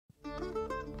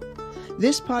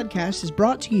This podcast is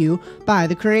brought to you by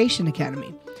the Creation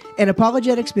Academy, an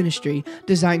apologetics ministry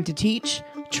designed to teach,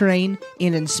 train,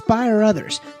 and inspire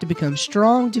others to become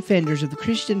strong defenders of the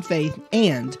Christian faith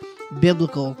and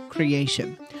biblical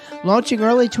creation. Launching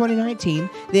early 2019,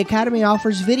 the Academy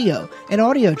offers video and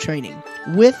audio training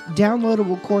with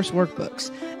downloadable course workbooks,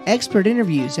 expert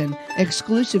interviews, and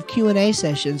exclusive Q&A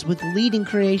sessions with leading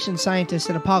creation scientists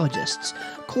and apologists,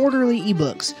 quarterly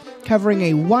ebooks covering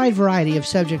a wide variety of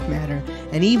subject matter,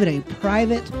 and even a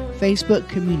private Facebook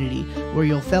community where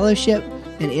you'll fellowship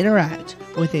and interact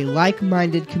with a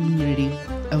like-minded community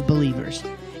of believers.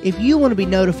 If you want to be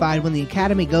notified when the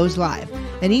Academy goes live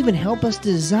and even help us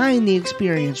design the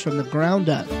experience from the ground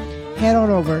up, head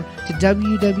on over to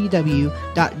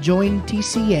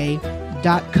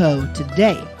www.jointca.co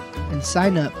today and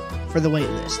sign up for the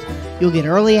waitlist. You'll get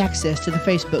early access to the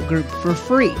Facebook group for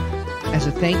free as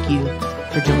a thank you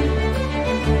for joining.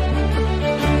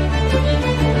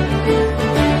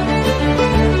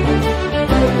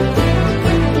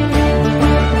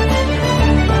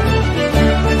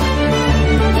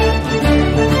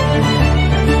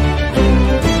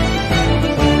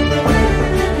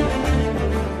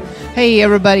 Hey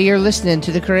everybody, you're listening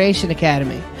to the Creation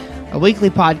Academy, a weekly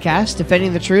podcast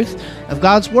defending the truth of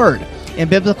God's Word and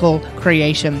biblical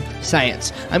creation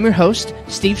science. I'm your host,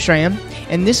 Steve Schramm,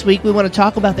 and this week we want to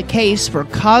talk about the case for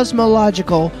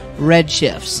cosmological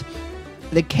redshifts.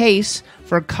 The case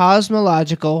for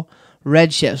cosmological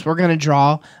redshifts. We're going to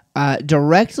draw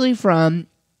directly from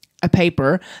a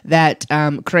paper that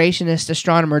creationist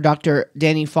astronomer Dr.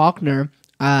 Danny Faulkner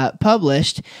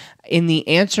published in the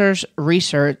Answers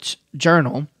Research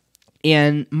Journal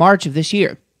in March of this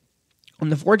year. On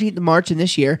the 14th of March in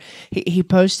this year, he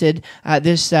posted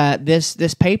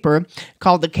this paper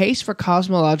called "The Case for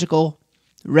Cosmological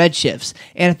Redshifts."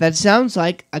 And if that sounds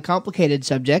like a complicated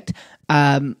subject,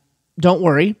 don't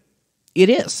worry, it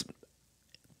is.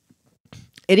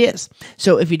 It is.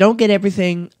 So if you don't get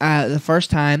everything the first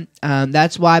time,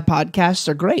 that's why podcasts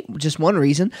are great. Just one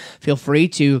reason. Feel free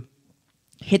to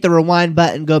hit the rewind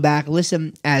button, go back,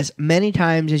 listen as many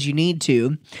times as you need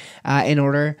to in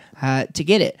order to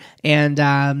get it. And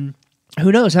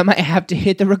who knows, I might have to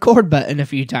hit the record button a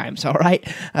few times, all right,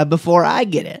 before I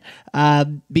get it,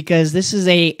 because this is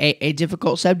a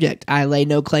difficult subject. I lay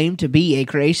no claim to be a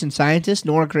creation scientist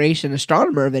nor a creation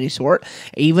astronomer of any sort,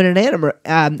 even an amateur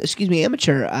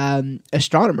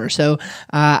astronomer. So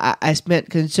I spent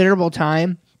considerable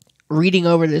time reading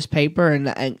over this paper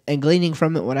and gleaning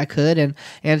from it what I could,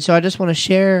 and so I just want to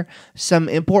share some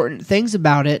important things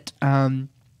about it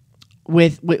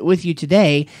with you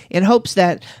today, in hopes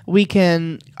that we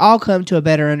can all come to a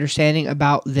better understanding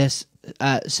about this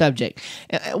subject.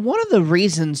 One of the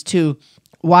reasons too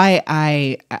why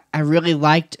I really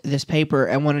liked this paper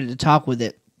and wanted to talk with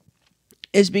it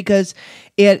is because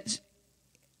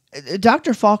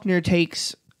Dr. Faulkner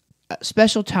takes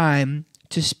special time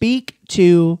to speak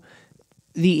to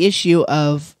the issue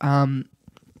of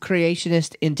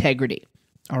creationist integrity,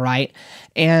 all right,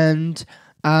 and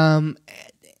how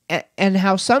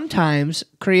sometimes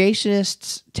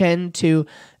creationists tend to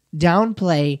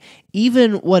downplay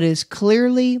even what is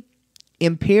clearly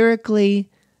empirically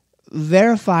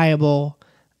verifiable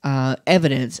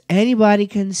evidence anybody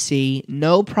can see,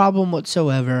 no problem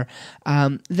whatsoever,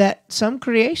 that some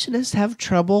creationists have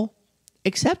trouble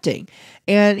accepting.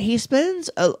 And he spends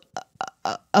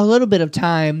a little bit of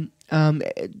time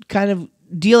kind of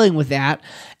dealing with that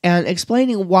and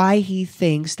explaining why he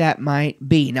thinks that might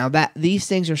be. Now, that these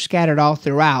things are scattered all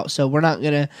throughout, so we're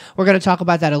gonna talk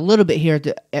about that a little bit here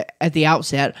at the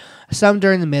outset, some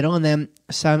during the middle, and then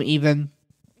some even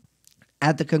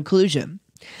at the conclusion.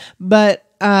 But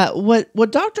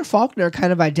what Dr. Faulkner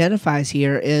kind of identifies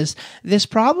here is this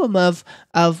problem of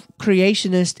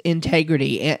creationist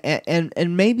integrity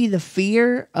and maybe the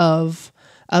fear of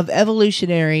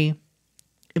evolutionary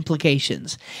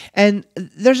implications. And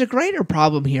there's a greater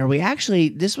problem here.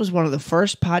 This was one of the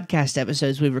first podcast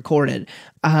episodes we recorded.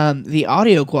 The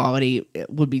audio quality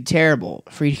would be terrible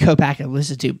for you to go back and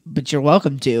listen to, but you're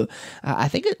welcome to. I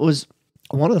think it was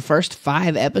one of the first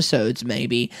 5 episodes,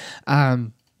 maybe,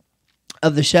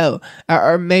 of the show,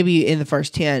 or maybe in the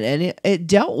first 10, and it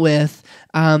dealt with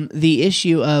the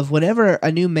issue of whenever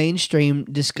a new mainstream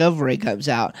discovery comes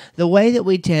out, the way that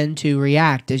we tend to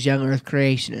react as young Earth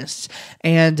creationists.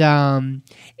 And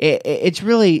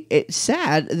it's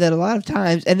sad that a lot of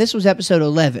times, and this was episode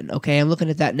 11, okay, I'm looking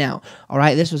at that now, all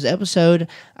right, this was episode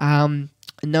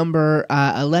number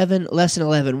 11, lesson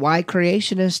 11, why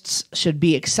creationists should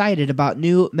be excited about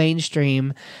new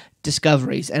mainstream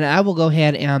discoveries, and I will go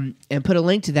ahead and put a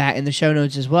link to that in the show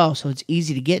notes as well, so it's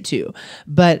easy to get to.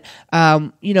 But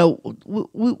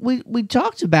we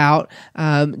talked about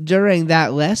during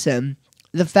that lesson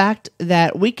the fact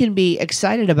that we can be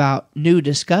excited about new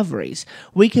discoveries.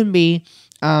 We can be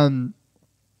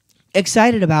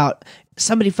excited about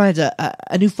somebody finds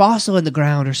a new fossil in the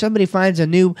ground, or somebody finds a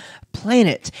new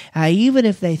planet, even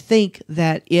if they think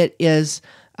that it is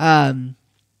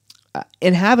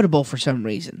inhabitable for some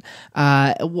reason.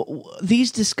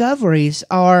 These discoveries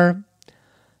are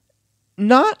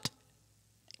not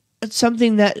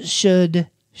something that should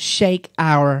shake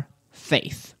our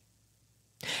faith.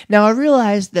 Now, I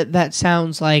realize that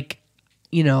sounds like,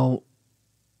 a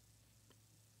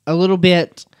little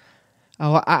bit,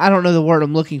 I don't know the word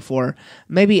I'm looking for,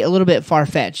 maybe a little bit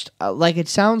far-fetched. It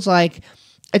sounds like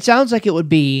it would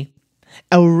be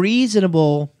a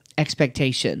reasonable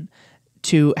expectation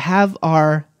to have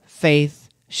our faith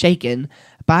shaken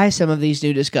by some of these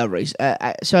new discoveries.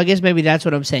 So I guess maybe that's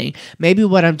what I'm saying. Maybe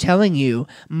what I'm telling you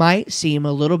might seem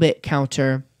a little bit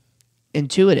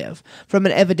counterintuitive from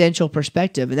an evidential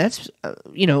perspective. And that's,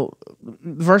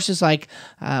 verses like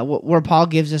where Paul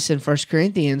gives us in 1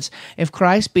 Corinthians, if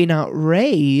Christ be not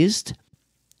raised,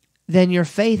 then your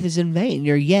faith is in vain.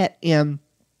 You're yet in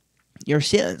your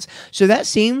sins. So that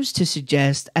seems to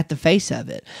suggest, at the face of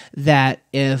it, that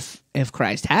if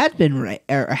Christ had been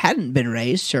or hadn't been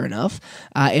raised, sure enough,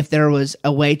 if there was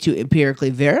a way to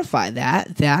empirically verify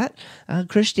that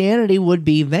Christianity would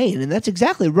be vain, and that's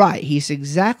exactly right. He's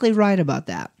exactly right about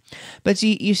that. But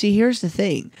you see, here's the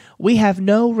thing: we have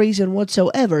no reason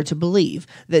whatsoever to believe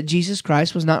that Jesus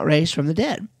Christ was not raised from the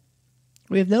dead.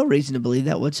 We have no reason to believe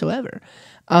that whatsoever.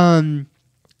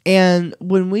 And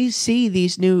when we see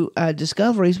these new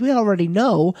discoveries, we already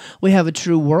know we have a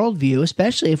true worldview,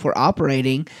 especially if we're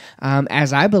operating,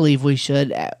 as I believe we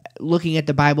should, looking at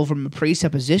the Bible from a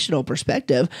presuppositional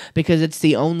perspective, because it's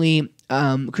the only,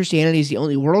 Christianity is the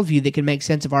only worldview that can make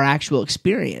sense of our actual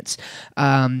experience.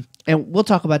 And we'll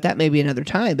talk about that maybe another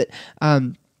time, but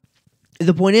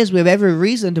the point is, we have every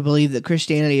reason to believe that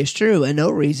Christianity is true and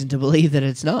no reason to believe that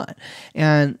it's not.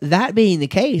 And that being the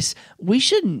case, we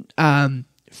shouldn't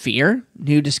fear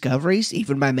new discoveries,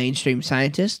 even by mainstream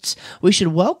scientists. We should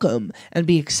welcome and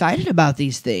be excited about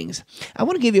these things. I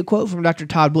want to give you a quote from Dr.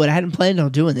 Todd Wood. I hadn't planned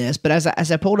on doing this, but as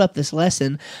I pulled up this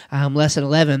lesson, lesson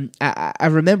 11, I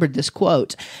remembered this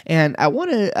quote, and I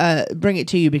want to bring it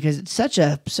to you because it's such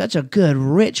a good,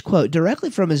 rich quote directly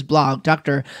from his blog,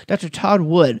 Dr. Todd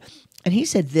Wood. And he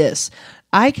said this: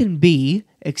 I can be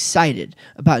excited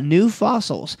about new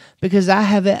fossils because I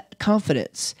have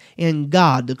confidence in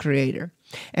God, the Creator.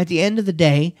 At the end of the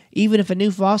day, even if a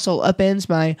new fossil upends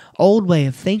my old way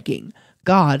of thinking,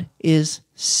 God is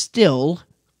still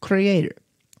Creator.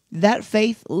 That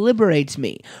faith liberates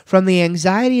me from the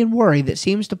anxiety and worry that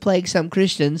seems to plague some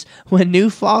Christians when new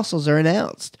fossils are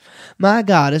announced. My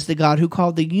God is the God who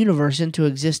called the universe into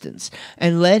existence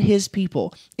and led His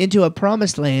people into a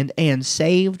promised land and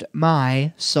saved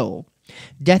my soul.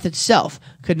 Death itself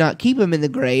could not keep Him in the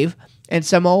grave, and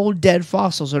some old dead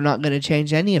fossils are not going to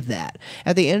change any of that.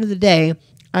 At the end of the day,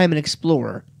 I am an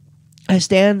explorer. I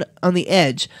stand on the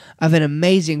edge of an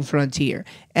amazing frontier.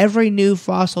 Every new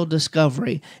fossil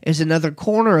discovery is another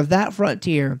corner of that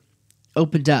frontier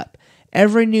opened up.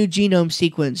 Every new genome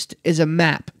sequenced is a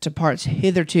map to parts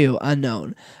hitherto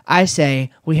unknown. I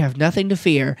say we have nothing to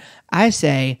fear. I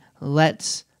say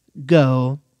let's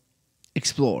go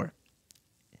explore.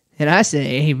 And I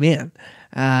say amen.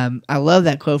 I love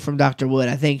that quote from Dr. Wood.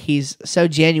 I think he's so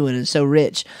genuine and so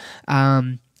rich,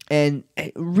 and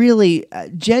really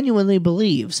genuinely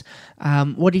believes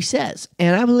what he says.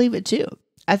 And I believe it too.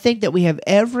 I think that we have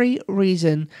every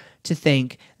reason to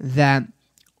think that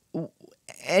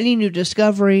any new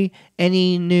discovery,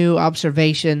 any new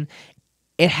observation,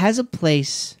 it has a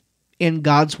place in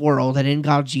God's world and in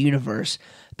God's universe,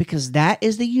 because that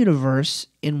is the universe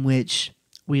in which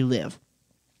we live.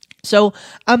 So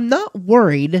I'm not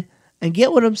worried, and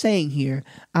get what I'm saying here,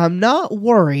 I'm not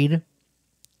worried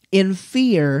in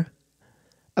fear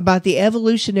about the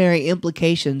evolutionary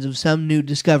implications of some new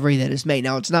discovery that is made.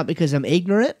 Now, it's not because I'm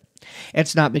ignorant.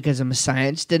 It's not because I'm a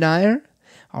science denier.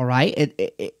 All right?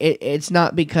 It's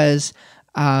not because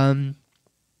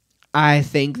I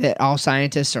think that all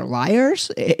scientists are liars.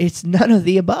 It's none of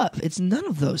the above. It's none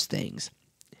of those things.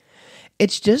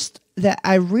 It's just that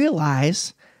I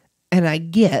realize and I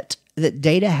get that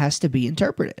data has to be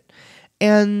interpreted.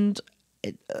 And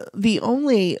the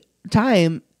only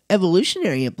time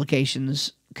evolutionary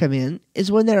implications come in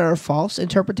is when there are false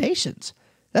interpretations.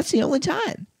 That's the only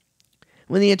time.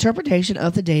 when the interpretation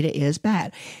of the data is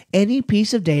bad. Any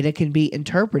piece of data can be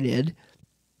interpreted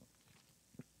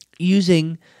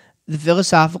using the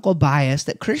philosophical bias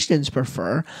that Christians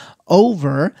prefer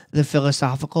over the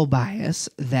philosophical bias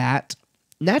that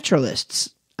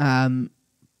naturalists, for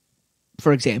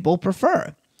example,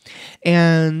 prefer.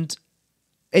 And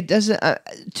it doesn't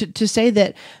to say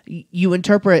that you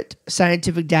interpret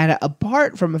scientific data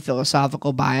apart from a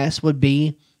philosophical bias would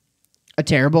be a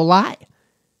terrible lie.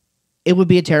 It would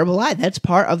be a terrible lie. That's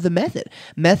part of the method.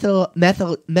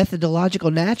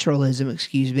 Methodological naturalism,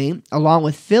 along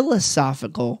with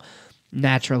philosophical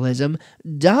naturalism,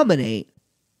 dominate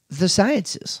the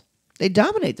sciences. They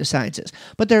dominate the sciences.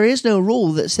 But there is no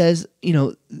rule that says,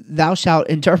 thou shalt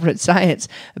interpret science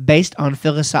based on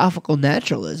philosophical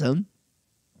naturalism.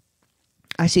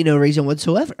 I see no reason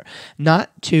whatsoever not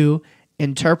to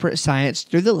interpret science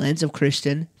through the lens of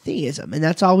Christian theism, and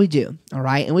that's all we do. All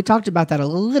right, and we talked about that a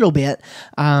little bit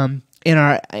in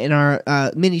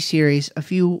our mini series a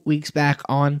few weeks back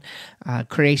on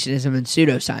creationism and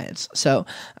pseudoscience. So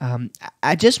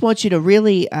I just want you to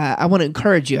really, I want to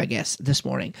encourage you, I guess, this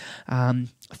morning,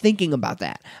 thinking about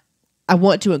that. I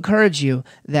want to encourage you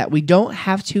that we don't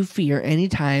have to fear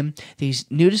anytime these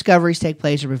new discoveries take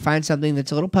place or we find something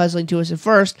that's a little puzzling to us at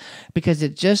first, because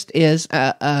it just is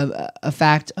a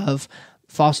fact of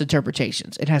false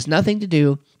interpretations. It has nothing to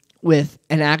do with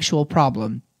an actual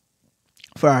problem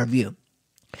for our view.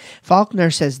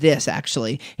 Faulkner says this,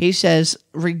 actually. He says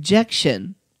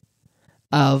rejection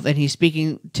of, and he's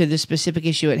speaking to the specific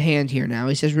issue at hand here now,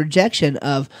 he says rejection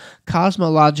of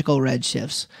cosmological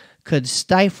redshifts could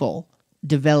stifle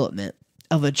development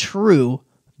of a true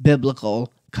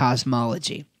biblical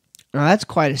cosmology. Now, that's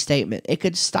quite a statement. It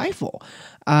could stifle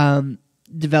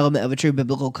development of a true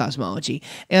biblical cosmology.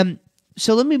 And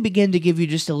so let me begin to give you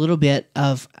just a little bit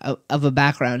of a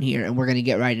background here, and we're going to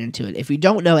get right into it. If you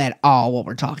don't know at all what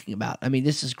we're talking about, I mean,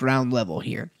 this is ground level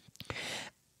here.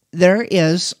 There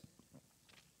is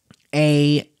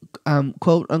a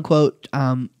quote-unquote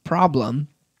problem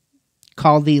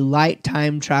called the light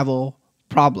time travel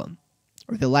problem,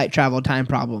 or the light travel time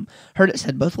problem. Heard it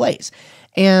said both ways.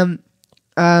 And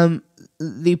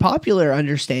the popular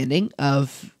understanding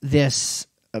of this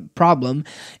problem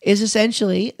is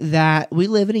essentially that we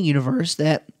live in a universe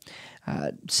that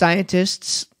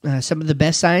scientists, some of the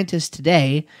best scientists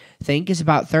today, think is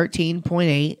about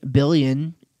 13.8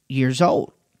 billion years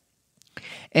old.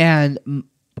 And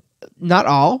not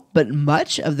all, but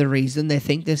much of the reason they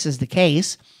think this is the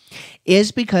case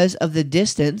is because of the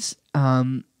distance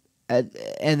and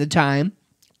the time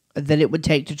that it would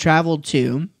take to travel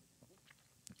to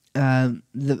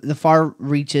the far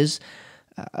reaches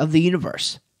of the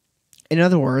universe. In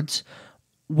other words,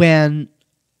 when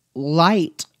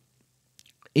light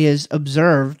is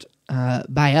observed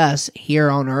by us here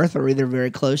on Earth, or either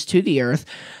very close to the Earth,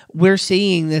 we're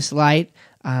seeing this light,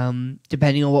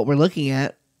 depending on what we're looking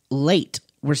at, late.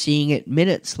 We're seeing it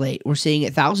minutes late. We're seeing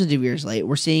it thousands of years late.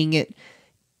 We're seeing it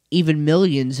even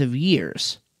millions of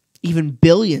years, even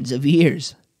billions of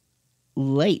years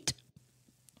late.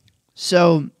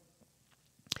 So,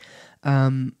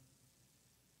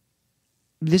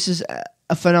 this is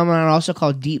a phenomenon also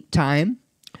called deep time.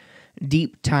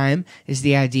 Deep time is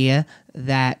the idea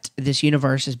that this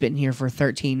universe has been here for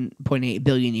 13.8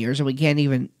 billion years, and we can't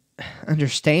even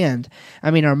understand.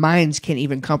 I mean, our minds can't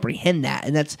even comprehend that,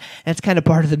 and that's kind of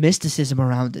part of the mysticism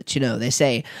around it. They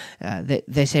say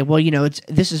well,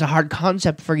 this is a hard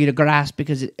concept for you to grasp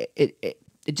because it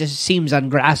just seems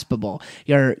ungraspable.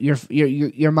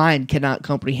 Your mind cannot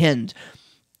comprehend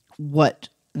what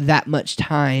that much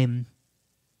time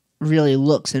really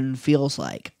looks and feels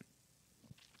like.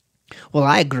 Well,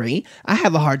 I agree. I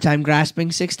have a hard time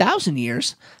grasping 6,000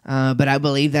 years, but I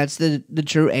believe that's the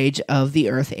true age of the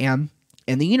Earth and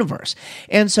the universe.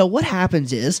 And so what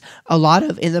happens is,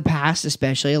 in the past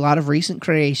especially, a lot of recent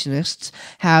creationists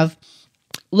have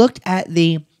looked at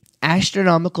the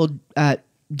astronomical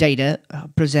data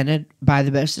presented by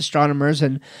the best astronomers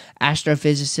and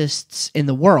astrophysicists in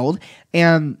the world,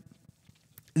 and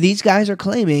these guys are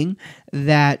claiming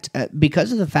that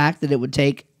because of the fact that it would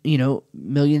take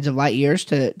millions of light years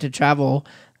to travel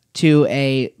to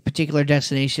a particular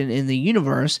destination in the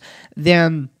universe,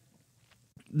 then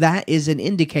that is an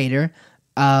indicator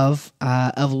of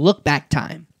look back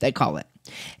time, they call it.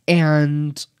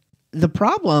 And the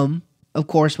problem, of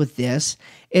course, with this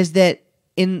is that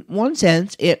in one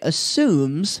sense it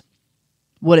assumes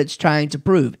what it's trying to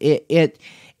prove. It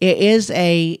is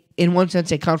in one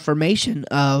sense a confirmation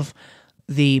of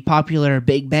the popular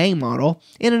Big Bang model.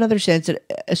 In another sense, it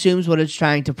assumes what it's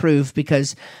trying to prove,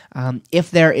 because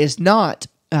if there is not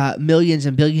millions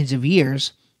and billions of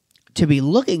years to be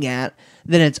looking at,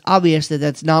 then it's obvious that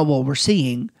that's not what we're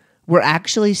seeing. We're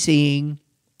actually seeing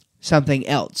something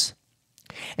else.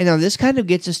 And now this kind of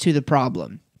gets us to the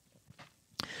problem.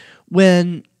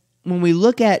 When we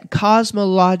look at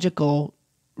cosmological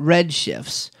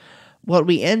redshifts, what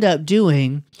we end up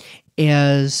doing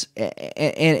is,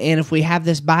 and if we have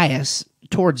this bias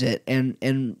towards it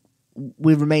and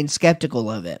we remain skeptical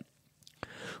of it,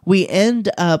 we end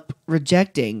up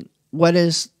rejecting what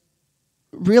is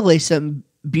really some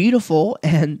beautiful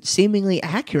and seemingly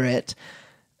accurate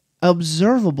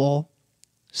observable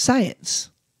science.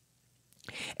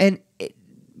 And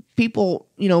people,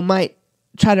 might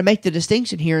try to make the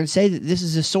distinction here and say that this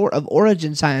is a sort of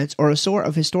origin science or a sort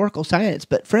of historical science.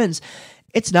 But friends,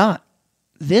 it's not.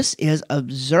 This is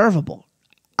observable,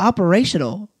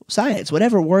 operational science,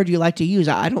 whatever word you like to use.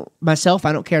 I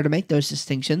don't care to make those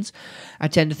distinctions. I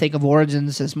tend to think of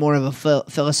origins as more of a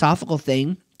philosophical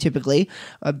thing, typically,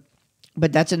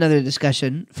 but that's another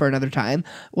discussion for another time.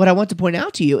 What I want to point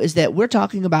out to you is that we're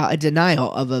talking about a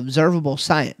denial of observable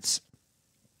science.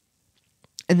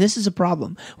 And this is a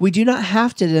problem. We do not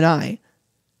have to deny,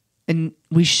 and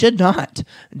we should not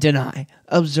deny,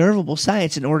 observable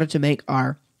science in order to make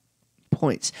our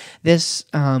points. This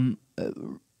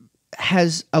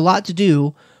has a lot to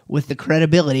do with the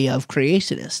credibility of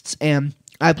creationists. And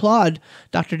I applaud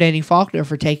Dr. Danny Faulkner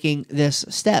for taking this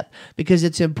step, because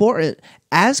it's important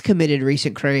as committed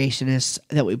recent creationists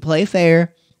that we play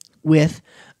fair with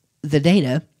the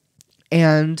data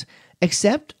and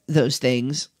accept those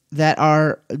things that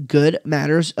are good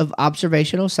matters of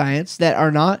observational science that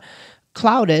are not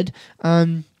clouded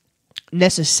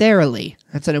necessarily.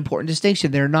 That's an important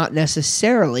distinction. They're not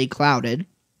necessarily clouded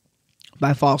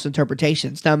by false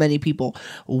interpretations. Now, many people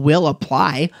will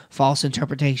apply false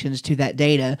interpretations to that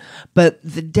data, but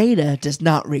the data does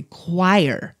not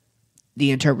require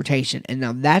the interpretation. And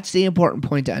now that's the important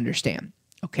point to understand.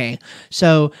 Okay,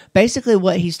 so basically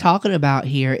what he's talking about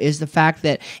here is the fact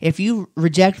that if you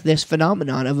reject this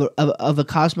phenomenon of a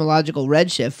cosmological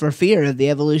redshift for fear of the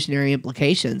evolutionary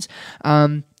implications,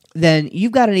 then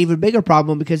you've got an even bigger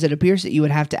problem, because it appears that you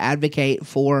would have to advocate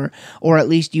for, or at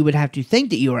least you would have to think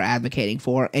that you are advocating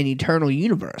for, an eternal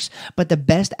universe. But the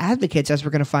best advocates, as we're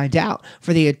going to find out,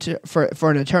 for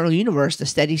an eternal universe, the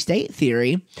steady state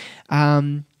theory,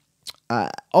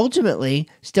 ultimately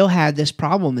still had this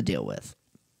problem to deal with.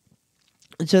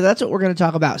 And so that's what we're going to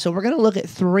talk about. So we're going to look at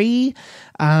three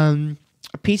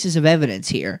pieces of evidence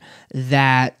here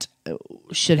that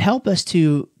should help us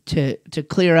to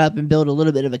clear up and build a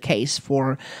little bit of a case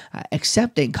for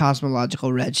accepting cosmological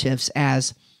redshifts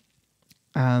as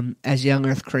young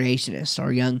Earth creationists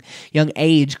or young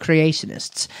age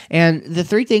creationists. And the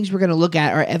three things we're going to look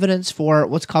at are evidence for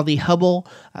what's called the Hubble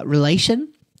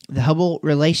Relation,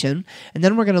 and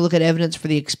then we're going to look at evidence for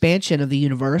the expansion of the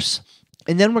universe.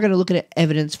 And then we're going to look at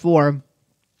evidence for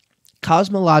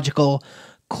cosmological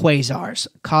quasars.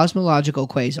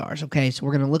 Okay, so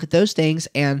we're going to look at those things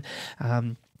and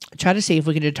try to see if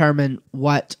we can determine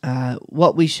what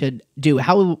we should do,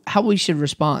 how we should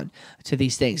respond to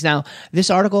these things. Now, this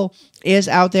article is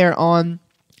out there on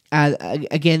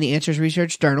again, the Answers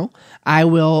Research Journal. I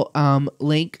will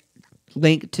link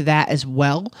to that as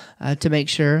well to make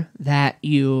sure that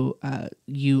you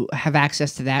have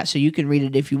access to that, so you can read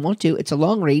it if you want to. It's a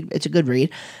long read. It's a good read.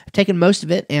 I've taken most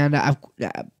of it, and I've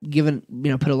given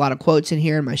put a lot of quotes in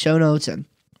here in my show notes, and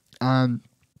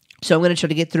so I'm going to try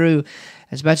to get through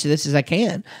as much of this as I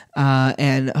can,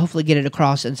 and hopefully get it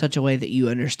across in such a way that you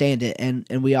understand it, and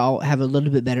we all have a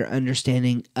little bit better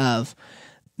understanding of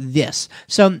this.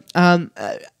 So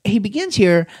he begins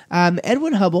here.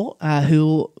 Edwin Hubble,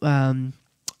 who around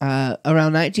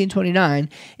 1929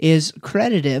 is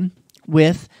credited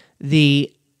with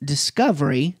the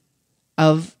discovery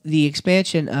of the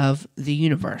expansion of the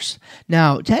universe.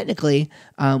 Now, technically,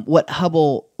 what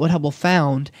Hubble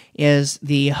found is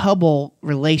the Hubble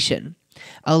relation,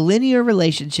 a linear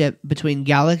relationship between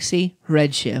galaxy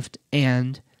redshift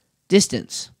and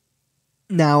distance.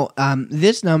 Now,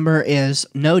 this number is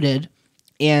noted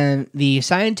in the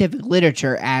scientific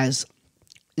literature as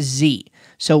Z.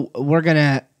 So we're going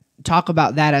to talk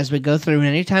about that as we go through. And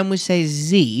anytime we say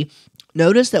Z,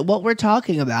 notice that what we're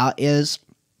talking about is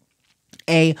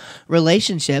a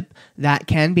relationship that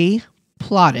can be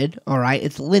plotted, all right?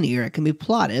 It's linear. It can be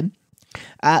plotted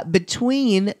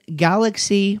between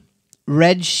galaxy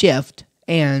redshift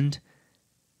and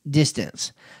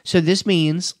distance. So this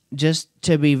means, just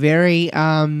to be very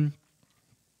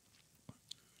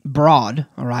broad,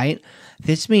 all right,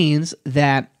 this means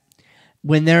that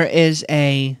when there is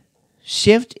a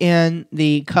shift in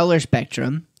the color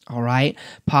spectrum, All right.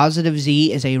 Positive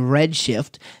Z is a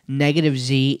redshift. Negative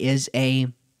Z is a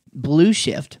blue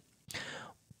shift.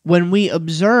 When we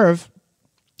observe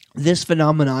this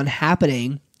phenomenon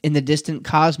happening in the distant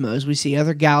cosmos, we see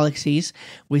other galaxies.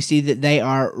 We see that they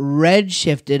are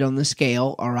redshifted on the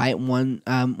scale. All right, one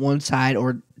side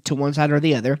or to one side or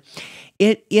the other.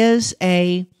 It is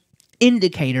a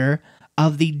indicator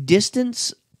of the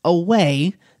distance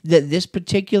away that this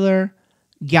particular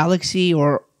galaxy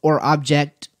or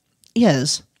object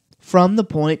is from the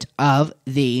point of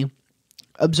the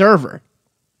observer.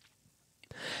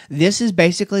 This is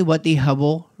basically what the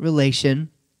Hubble relation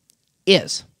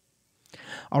is.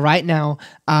 All right, now,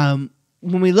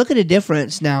 when we look at a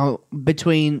difference now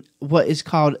between what is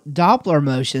called Doppler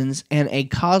motions and a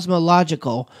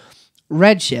cosmological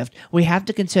redshift, we have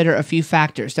to consider a few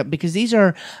factors because these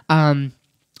are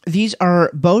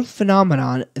both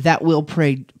phenomenon that will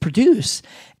produce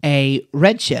a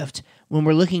redshift when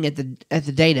we're looking at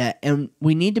the data, and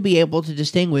we need to be able to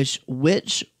distinguish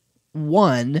which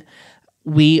one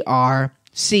we are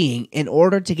seeing in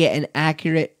order to get an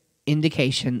accurate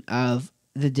indication of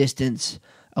the distance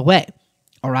away.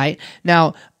 All right.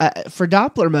 Now, for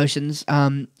Doppler motions,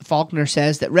 Faulkner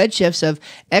says that redshifts of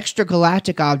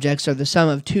extragalactic objects are the sum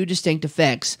of two distinct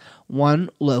effects, one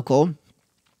local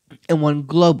and one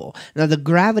global. Now, the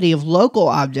gravity of local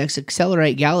objects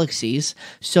accelerate galaxies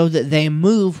so that they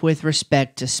move with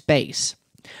respect to space.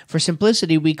 For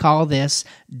simplicity, we call this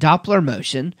Doppler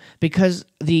motion because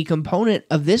the component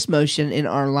of this motion in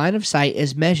our line of sight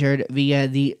is measured via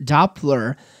the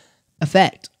Doppler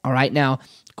effect. All right. Now,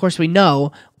 of course, we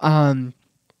know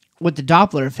what the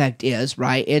Doppler effect is,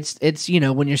 right? It's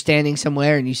when you're standing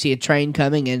somewhere and you see a train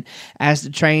coming, and as the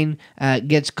train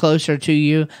gets closer to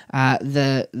you,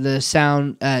 the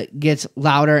sound gets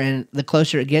louder, and the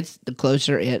closer it gets, the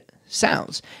closer it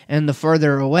sounds, and the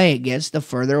further away it gets, the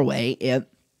further away it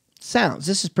sounds.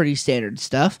 This is pretty standard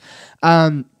stuff.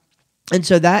 And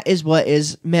so that is what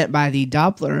is meant by the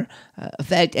Doppler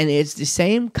effect, and it's the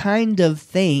same kind of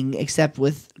thing except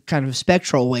with kind of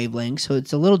spectral wavelengths, so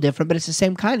it's a little different, but it's the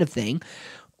same kind of thing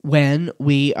when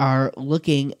we are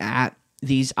looking at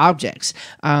these objects.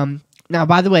 Now,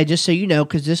 by the way, just so you know,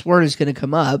 because this word is going to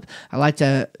come up, I like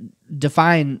to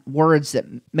define words that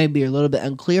maybe are a little bit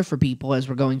unclear for people as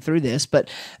we're going through this, but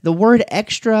the word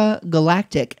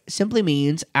extragalactic simply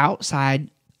means outside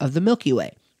of the Milky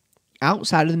Way.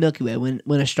 Outside of the Milky Way. When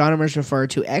astronomers refer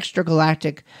to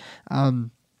extragalactic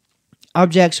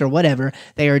objects or whatever,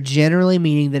 they are generally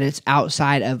meaning that it's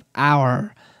outside of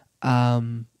our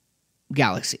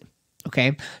galaxy.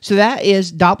 Okay, so that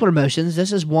is Doppler motions.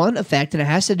 This is one effect, and it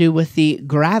has to do with the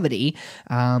gravity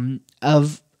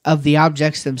of the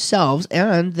objects themselves,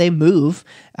 and they move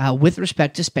with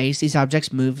respect to space. These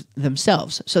objects move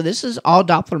themselves. So this is all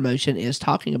Doppler motion is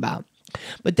talking about.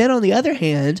 But then on the other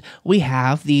hand, we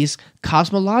have these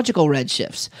cosmological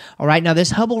redshifts. All right, now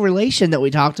this Hubble relation that we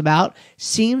talked about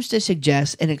seems to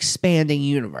suggest an expanding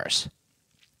universe.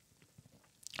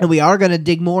 And we are going to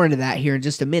dig more into that here in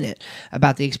just a minute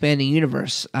about the expanding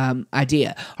universe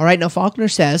idea. All right, now Faulkner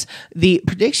says the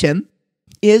prediction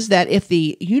is that if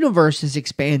the universe is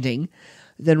expanding,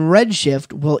 then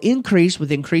redshift will increase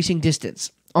with increasing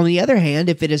distance. On the other hand,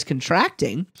 if it is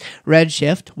contracting,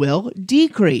 redshift will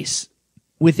decrease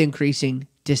with increasing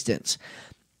distance.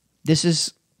 This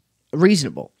is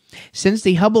reasonable. Since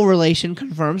the Hubble relation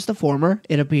confirms the former,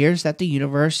 it appears that the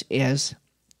universe is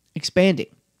expanding.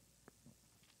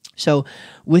 So,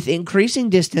 with increasing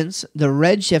distance, the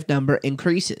redshift number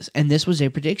increases, and this was a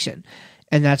prediction,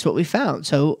 and that's what we found.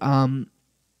 So,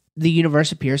 the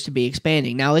universe appears to be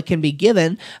expanding. Now, it can be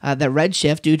given that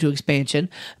redshift due to expansion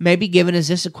may be given as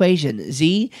this equation: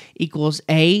 z equals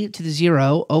a to the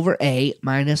 0 over a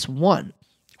minus 1,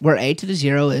 where a to the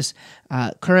 0 is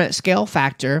current scale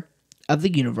factor of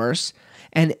the universe,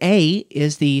 and a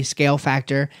is the scale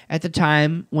factor at the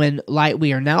time when light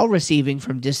we are now receiving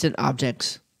from distant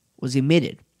objects was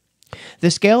emitted.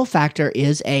 The scale factor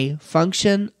is a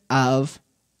function of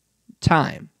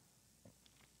time.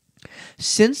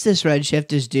 Since this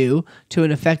redshift is due to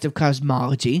an effect of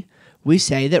cosmology, we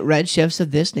say that redshifts of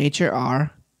this nature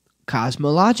are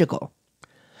cosmological.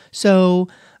 So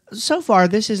far,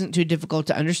 this isn't too difficult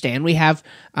to understand. We have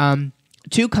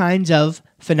two kinds of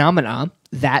phenomena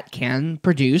that can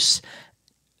produce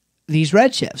these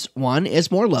redshifts. One is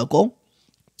more local,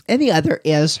 and the other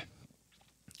is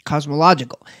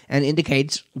cosmological and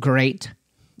indicates great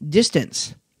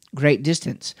distance. Great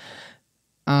distance.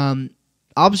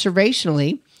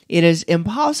 Observationally, it is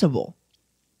impossible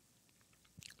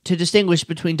to distinguish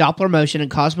between Doppler motion and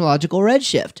cosmological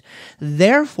redshift.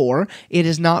 Therefore, it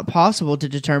is not possible to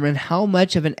determine how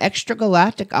much of an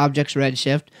extragalactic object's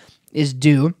redshift is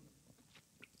due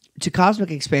to cosmic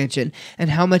expansion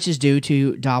and how much is due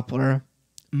to Doppler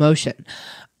motion.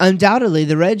 Undoubtedly,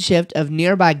 the redshift of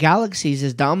nearby galaxies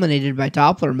is dominated by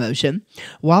Doppler motion,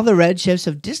 while the redshifts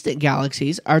of distant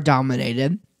galaxies are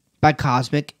dominated by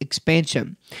cosmic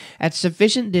expansion. At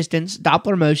sufficient distance,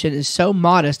 Doppler motion is so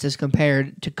modest as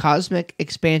compared to cosmic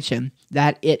expansion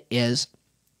that it is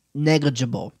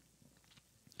negligible.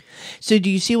 So do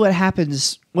you see what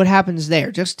happens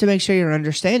there? Just to make sure you're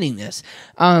understanding this.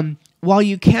 While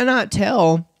you cannot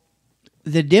tell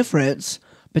the difference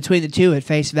between the two at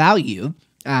face value,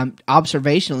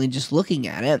 observationally just looking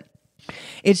at it,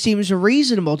 it seems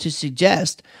reasonable to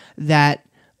suggest that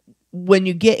when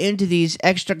you get into these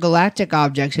extragalactic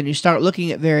objects and you start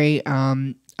looking at very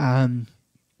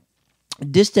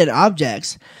distant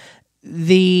objects,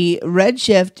 the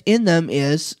redshift in them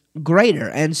is greater,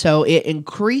 and so it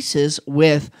increases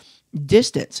with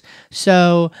distance.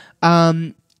 So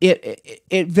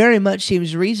it very much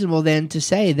seems reasonable then to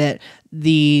say that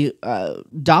the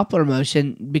Doppler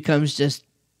motion becomes just,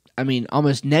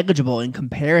 almost negligible in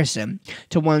comparison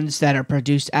to ones that are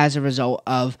produced as a result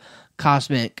of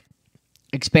cosmic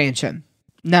expansion.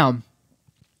 Now,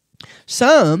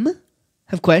 some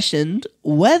have questioned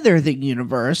whether the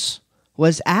universe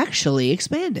was actually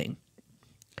expanding,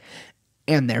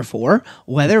 and therefore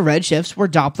whether redshifts were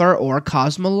Doppler or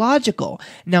cosmological.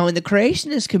 Now, in the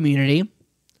creationist community,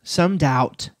 some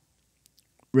doubt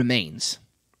remains.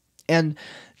 And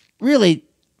really,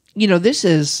 this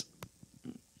is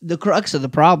the crux of the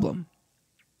problem.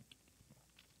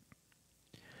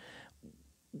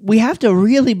 We have to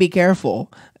really be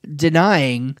careful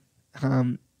denying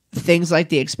things like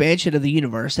the expansion of the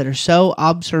universe that are so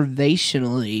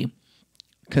observationally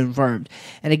confirmed.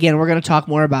 And again, we're going to talk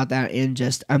more about that in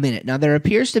just a minute. Now, there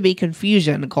appears to be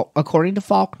confusion, according to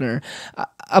Faulkner,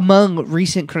 among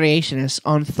recent creationists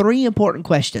on three important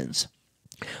questions.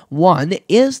 One,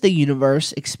 is the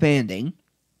universe expanding?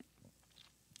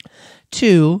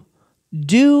 Two,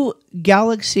 do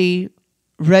galaxy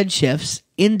redshifts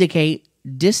indicate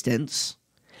distance?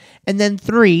 And then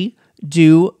three,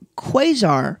 do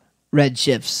quasar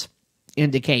redshifts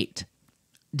indicate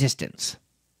distance?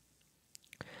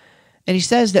 And he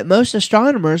says that most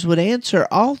astronomers would answer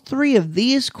all three of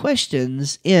these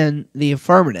questions in the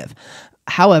affirmative.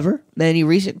 However, many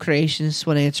recent creationists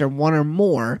would answer one or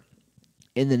more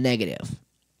in the negative.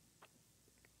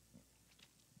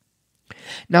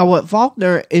 Now, what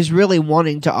Faulkner is really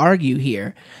wanting to argue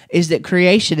here is that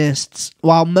creationists,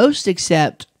 while most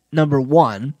accept number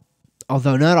one,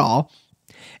 although not all,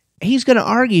 he's going to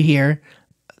argue here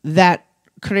that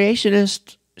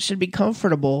creationists should be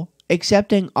comfortable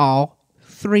accepting all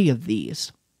three of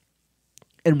these.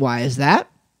 And why is that?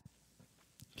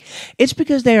 It's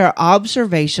because they are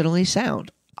observationally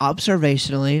sound,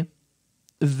 observationally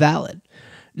valid.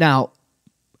 Now,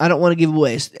 I don't want to give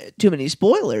away too many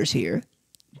spoilers here,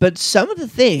 but some of the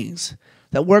things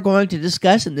that we're going to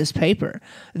discuss in this paper,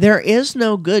 there is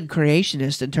no good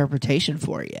creationist interpretation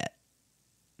for yet.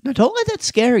 Now, don't let that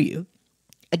scare you.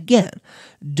 Again,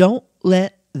 don't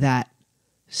let that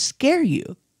scare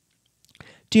you.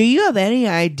 Do you have any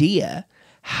idea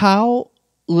how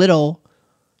little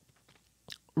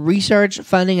research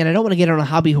funding, and I don't want to get on a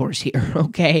hobby horse here,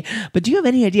 okay, but do you have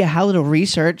any idea how little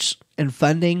research and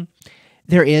funding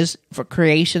there is for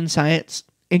creation science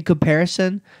in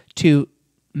comparison to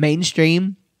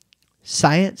mainstream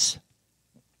science?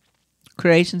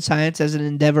 Creation science as an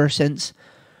endeavor since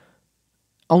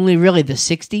only really the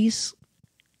 60s.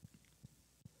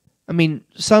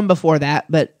 Some before that,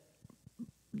 but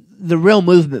the real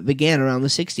movement began around the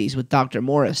 60s with Dr.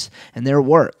 Morris and their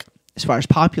work as far as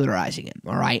popularizing it,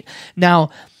 all right? Now,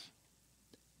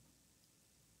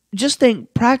 just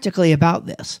think practically about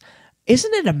this.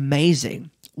 Isn't it amazing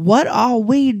what all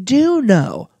we do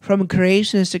know from a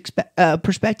creationist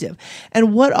perspective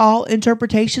and what all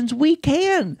interpretations we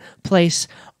can place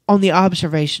on the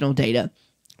observational data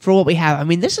for what we have?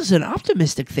 This is an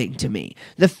optimistic thing to me.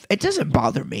 It doesn't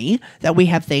bother me that we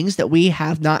have things that we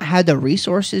have not had the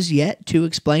resources yet to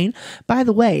explain. By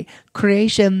the way,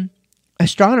 creation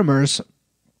astronomers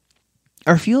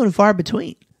are few and far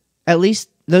between. At least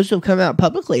those who have come out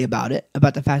publicly about it,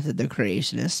 about the fact that they're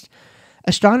creationists.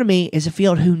 Astronomy is a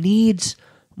field who needs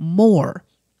more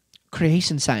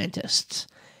creation scientists.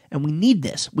 And we need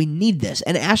this. We need this.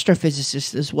 And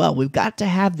astrophysicists as well. We've got to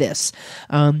have this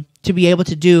to be able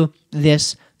to do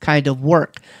this kind of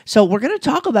work. So we're going to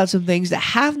talk about some things that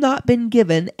have not been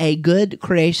given a good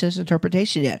creationist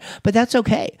interpretation yet, but that's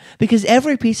okay, because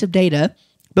every piece of data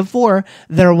before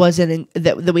there was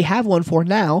that we have one for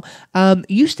now,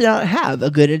 used to not have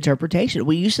a good interpretation.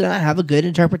 We used to not have a good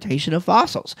interpretation of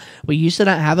fossils. We used to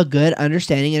not have a good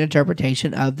understanding and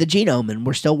interpretation of the genome, and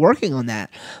we're still working on that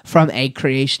from a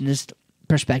creationist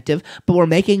perspective, but we're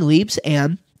making leaps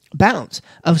and bounds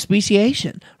of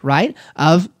speciation, right?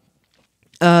 Of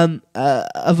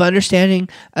understanding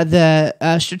the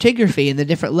stratigraphy and the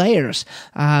different layers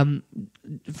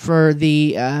for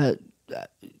the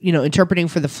interpreting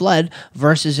for the flood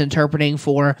versus interpreting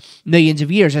for millions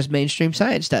of years as mainstream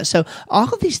science does. So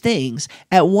all of these things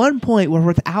at one point were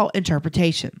without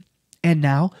interpretation, and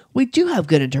now we do have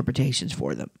good interpretations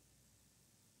for them.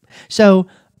 So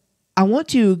I want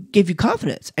to give you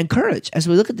confidence and courage as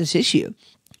we look at this issue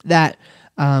that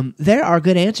there are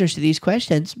good answers to these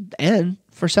questions, and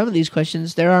for some of these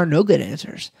questions, there are no good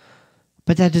answers.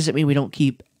 But that doesn't mean we don't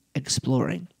keep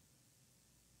exploring.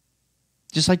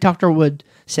 Just like Dr. Wood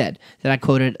said, that I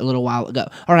quoted a little while ago.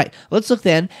 All right, let's look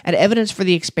then at evidence for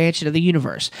the expansion of the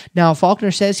universe. Now,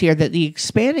 Faulkner says here that the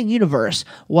expanding universe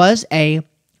was a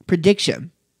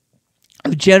prediction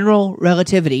of general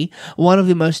relativity, one of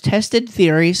the most tested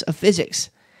theories of physics.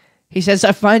 He says,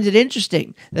 I find it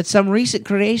interesting that some recent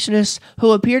creationists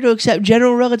who appear to accept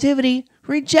general relativity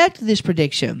reject this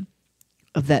prediction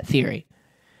of that theory.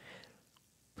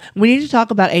 We need to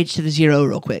talk about h to the 0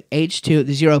 real quick. H to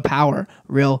the 0 power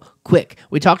real quick.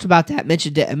 We talked about that,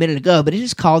 mentioned it a minute ago, but it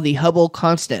is called the Hubble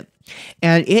constant.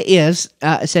 And it is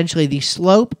essentially the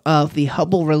slope of the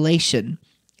Hubble relation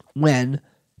when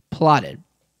plotted.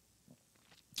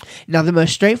 Now, the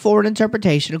most straightforward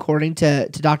interpretation, according to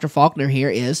Dr. Faulkner here,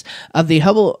 is of the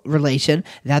Hubble relation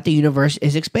that the universe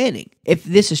is expanding. If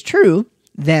this is true,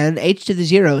 then h to the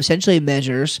 0 essentially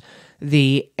measures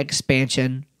the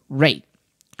expansion rate.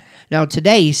 Now,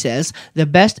 today, he says, the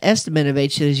best estimate of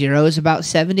h to the 0 is about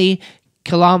 70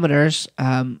 kilometers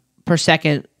per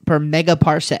second per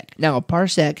megaparsec. Now, a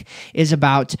parsec is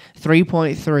about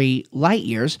 3.3 light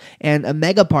years, and a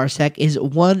megaparsec is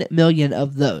 1 million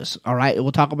of those. All right,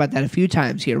 we'll talk about that a few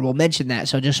times here. We'll mention that,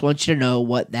 so I just want you to know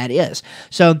what that is.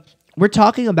 So we're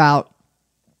talking about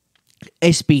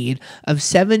a speed of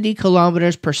 70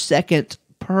 kilometers per second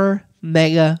per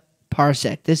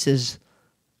megaparsec. This is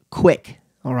quick.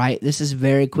 All right, this is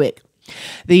very quick.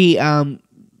 The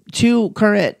two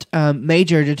current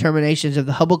major determinations of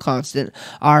the Hubble constant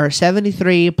are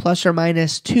 73 plus or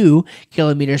minus 2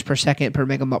 kilometers per second per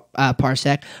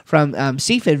megaparsec from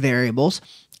Cepheid variables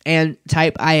and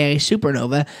type Ia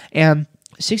supernova, and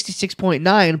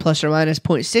 66.9 plus or minus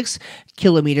 0.6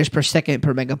 kilometers per second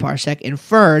per megaparsec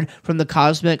inferred from the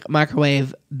cosmic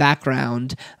microwave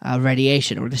background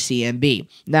radiation, or the CMB.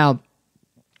 Now,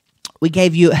 we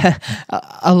gave you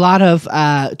a lot of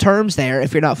terms there.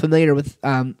 If you're not familiar with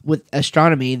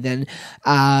astronomy, then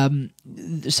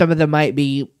some of them might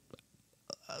be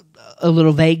a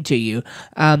little vague to you.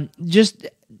 Just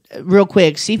real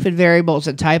quick, Cepheid variables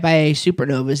and type Ia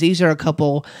supernovas, these are a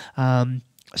couple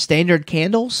standard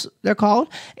candles, they're called.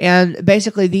 And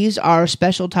basically, these are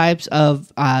special types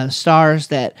of stars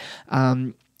that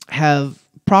have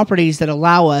properties that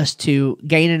allow us to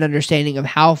gain an understanding of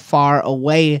how far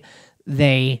away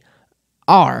they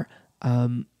are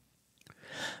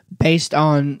based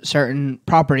on certain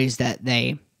properties that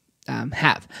they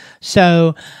have.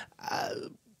 So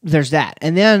there's that.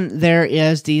 And then there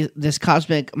is this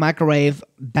cosmic microwave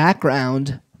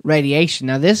background radiation.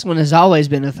 Now, this one has always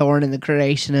been a thorn in the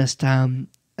creationist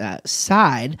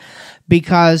side,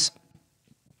 because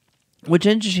what's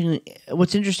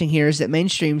interesting here is that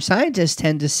mainstream scientists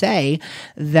tend to say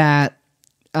that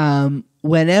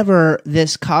whenever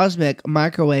this cosmic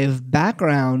microwave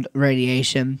background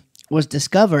radiation was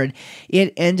discovered,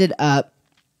 it ended up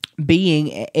being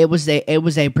it was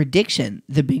a prediction.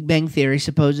 The Big Bang Theory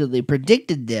supposedly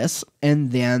predicted this,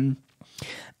 and then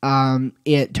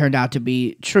it turned out to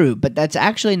be true. But that's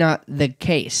actually not the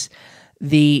case.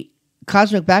 The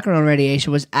cosmic background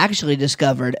radiation was actually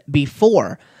discovered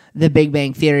before the Big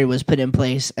Bang Theory was put in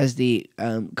place as the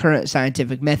current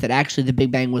scientific method. Actually, the Big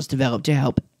Bang was developed to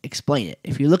help explain it,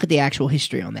 if you look at the actual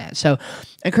history on that. So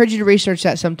I encourage you to research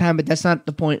that sometime, but that's not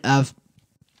the point of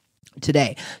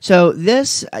today. So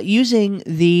this, using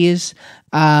these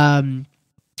Cepheid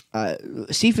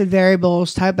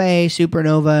variables, type Ia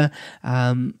supernova,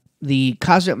 the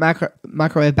cosmic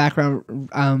microwave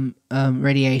background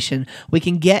radiation, we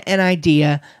can get an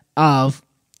idea of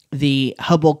the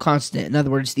Hubble constant, in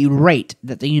other words, the rate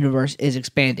that the universe is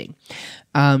expanding.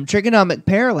 Trigonometric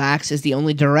parallax is the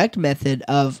only direct method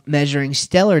of measuring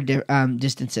stellar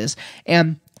distances,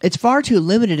 and it's far too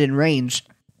limited in range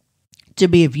to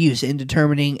be of use in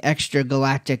determining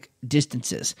extragalactic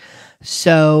distances.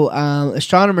 So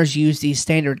astronomers use these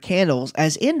standard candles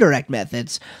as indirect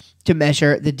methods to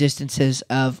measure the distances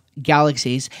of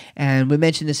galaxies. And we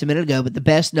mentioned this a minute ago, but the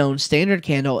best known standard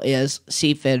candle is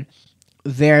Cepheid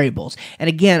variables. And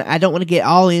again, I don't want to get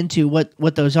all into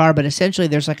what those are, but essentially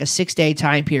there's like a 6-day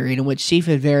time period in which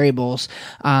Cepheid variables,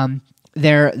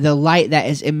 the light that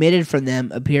is emitted from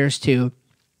them appears to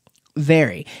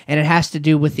vary, and it has to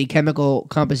do with the chemical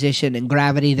composition and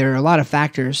gravity. There are a lot of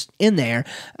factors in there,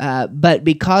 but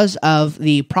because of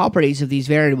the properties of these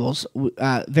variable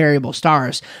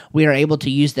stars, we are able to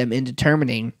use them in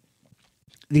determining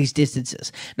these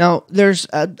distances. Now, there's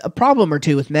a problem or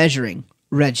two with measuring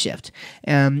redshift.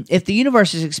 If the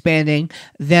universe is expanding,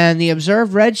 then the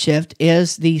observed redshift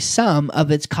is the sum of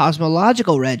its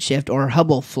cosmological redshift, or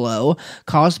Hubble flow,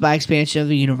 caused by expansion of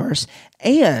the universe,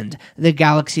 and the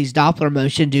galaxy's Doppler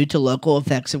motion due to local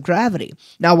effects of gravity.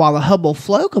 Now, while the Hubble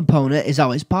flow component is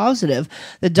always positive,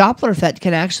 the Doppler effect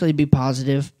can actually be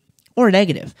positive or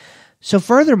negative. So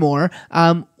furthermore,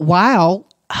 while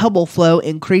Hubble flow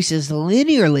increases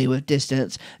linearly with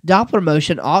distance, Doppler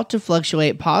motion ought to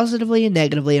fluctuate positively and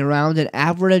negatively around an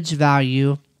average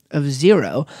value of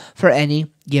 0 for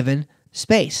any given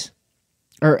space,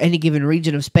 or any given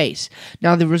region of space.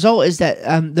 Now, the result is that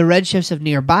the redshifts of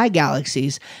nearby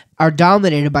galaxies are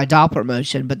dominated by Doppler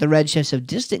motion, but the redshifts of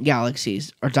distant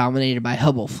galaxies are dominated by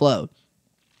Hubble flow.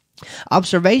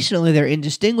 Observationally, they're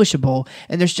indistinguishable,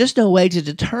 and there's just no way to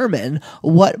determine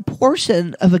what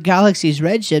portion of a galaxy's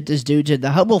redshift is due to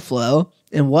the Hubble flow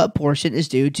and what portion is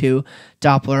due to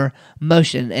Doppler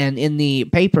motion. And in the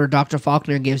paper, Dr.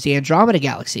 Faulkner gives the Andromeda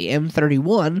galaxy,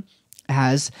 M31,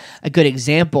 has a good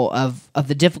example of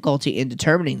the difficulty in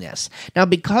determining this. Now,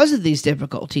 because of these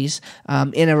difficulties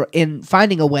in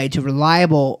finding a way to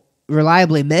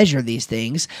reliably measure these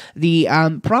things, the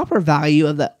proper value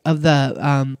of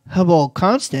the Hubble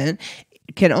constant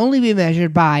can only be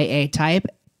measured by a type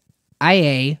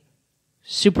Ia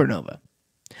supernova,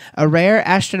 a rare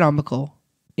astronomical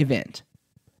event.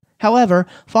 However,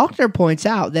 Faulkner points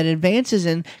out that advances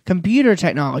in computer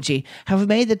technology have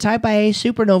made the type Ia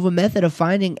supernova method of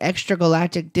finding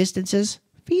extragalactic distances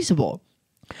feasible.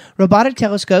 Robotic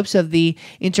telescopes of the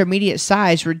intermediate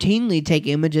size routinely take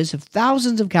images of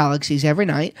thousands of galaxies every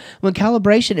night. When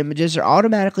calibration images are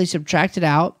automatically subtracted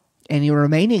out, any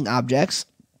remaining objects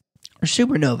are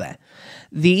supernovae.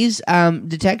 These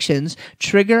detections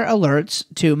trigger alerts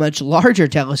to much larger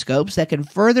telescopes that can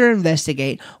further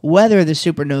investigate whether the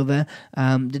supernova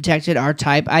detected are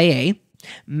type Ia,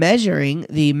 measure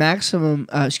the maximum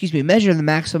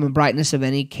brightness of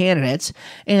any candidates,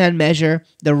 and measure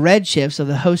the redshifts of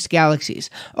the host galaxies.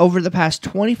 Over the past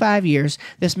 25 years,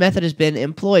 this method has been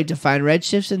employed to find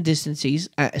redshifts and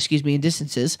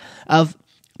distances of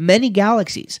many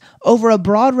galaxies over a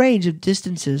broad range of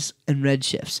distances and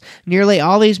redshifts. Nearly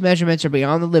all these measurements are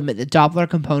beyond the limit that Doppler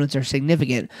components are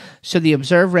significant, so the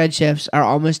observed redshifts are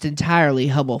almost entirely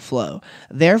Hubble flow.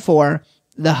 Therefore,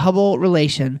 the Hubble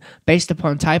relation, based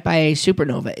upon type Ia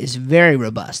supernova, is very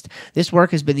robust. This work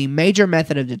has been the major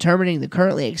method of determining the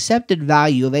currently accepted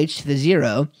value of h to the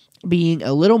 0 being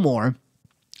a little more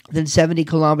than 70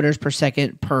 kilometers per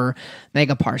second per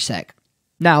megaparsec.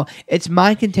 Now, it's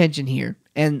my contention here,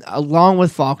 and along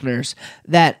with Faulkner's,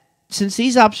 that since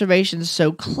these observations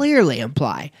so clearly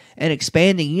imply an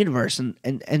expanding universe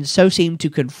and so seem to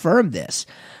confirm this,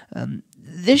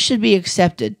 this should be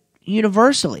accepted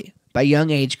universally by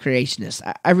young-age creationists.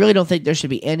 I really don't think there should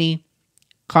be any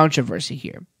controversy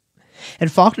here. And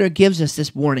Faulkner gives us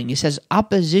this warning. He says,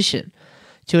 opposition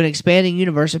to an expanding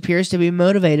universe appears to be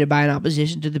motivated by an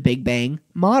opposition to the Big Bang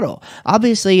model.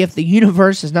 Obviously, if the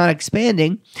universe is not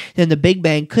expanding, then the Big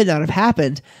Bang could not have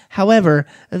happened. However,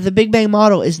 the Big Bang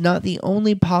model is not the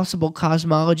only possible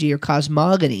cosmology or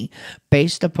cosmogony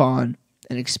based upon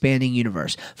an expanding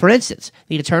universe. For instance,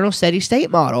 the eternal steady-state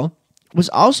model was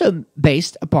also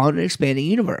based upon an expanding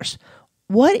universe.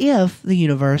 What if the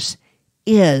universe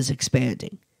is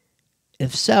expanding?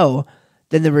 If so,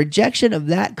 then the rejection of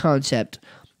that concept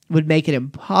would make it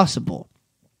impossible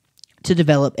to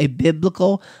develop a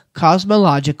biblical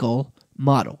cosmological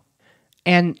model.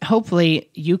 And hopefully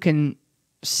you can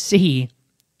see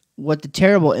what the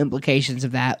terrible implications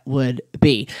of that would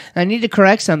be. I need to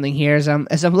correct something here. As I'm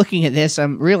looking at this,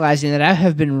 I'm realizing that I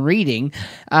have been reading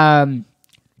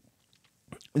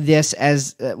this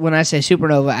as when I say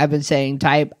supernova, I've been saying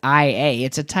type Ia.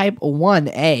 It's a type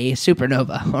 1A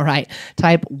supernova, all right?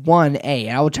 Type 1A.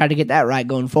 I will try to get that right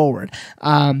going forward.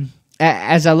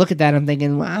 As I look at that, I'm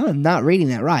thinking, well, I'm not reading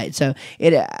that right. So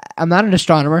I'm not an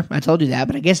astronomer. I told you that,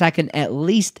 but I guess I can at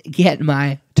least get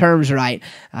my terms right.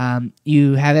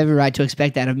 You have every right to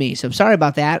expect that of me. So sorry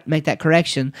about that. Make that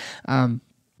correction.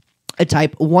 A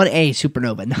type 1A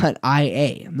supernova, not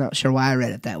Ia. I'm not sure why I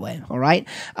read it that way. All right.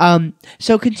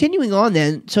 So continuing on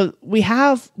then, so we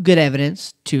have good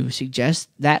evidence to suggest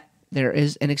that there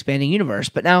is an expanding universe.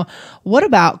 But now, what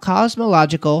about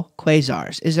cosmological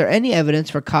quasars? Is there any evidence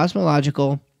for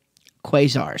cosmological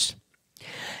quasars?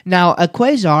 Now, a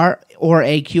quasar or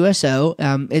a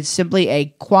QSO, it's simply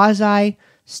a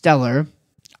quasi-stellar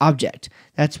object.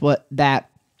 That's what that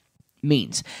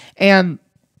means. And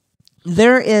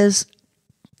there is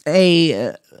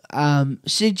a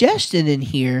suggestion in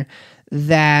here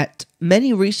that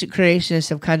many recent creationists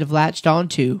have kind of latched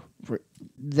onto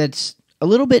that's a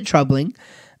little bit troubling.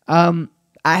 I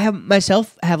have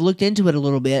myself looked into it a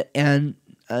little bit, and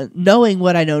knowing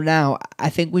what I know now, I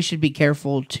think we should be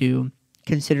careful to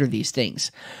consider these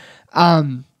things.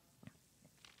 The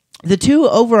two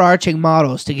overarching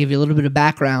models, to give you a little bit of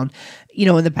background,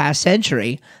 in the past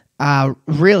century,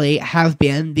 really have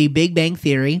been the Big Bang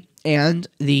Theory and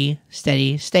the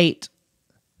steady state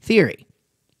theory.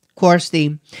 Of course,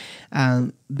 the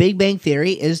Big Bang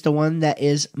Theory is the one that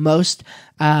is most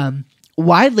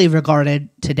widely regarded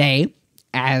today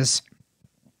as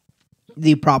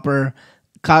the proper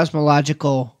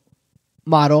cosmological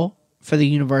model for the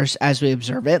universe as we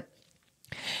observe it.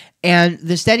 And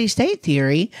the steady state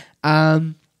theory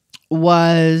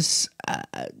was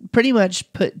pretty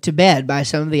much put to bed by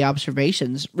some of the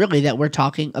observations, really, that we're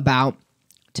talking about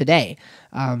today.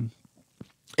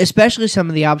 Especially some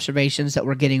of the observations that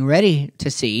we're getting ready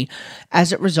to see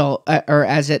as it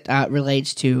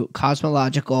relates to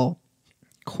cosmological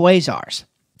quasars.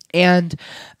 And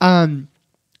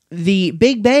the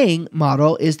Big Bang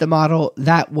model is the model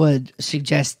that would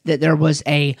suggest that there was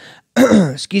a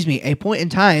a point in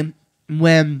time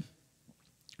when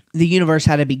the universe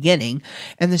had a beginning,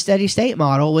 and the steady state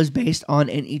model was based on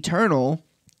an eternal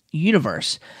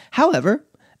universe. However,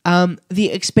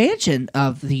 the expansion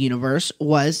of the universe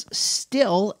was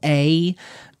still a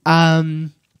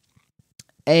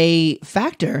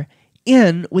factor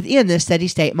within this steady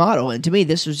state model, and to me,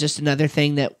 this was just another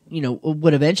thing that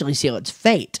would eventually seal its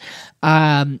fate.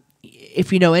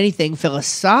 If you know anything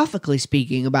philosophically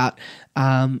speaking about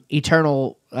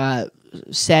eternal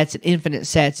sets and infinite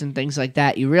sets and things like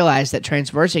that, you realize that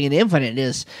transversing an infinite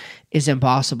is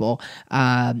impossible.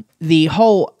 The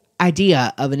whole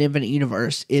idea of an infinite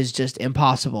universe is just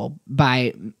impossible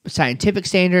by scientific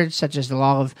standards, such as the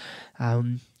laws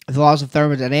of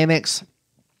thermodynamics,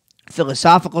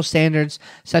 philosophical standards,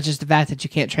 such as the fact that you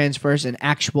can't transverse an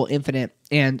actual infinite,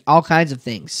 and all kinds of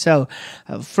things. So,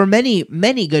 for many,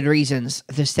 many good reasons,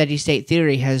 the steady state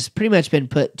theory has pretty much been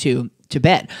put to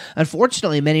bed.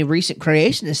 Unfortunately, many recent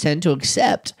creationists tend to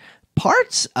accept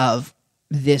parts of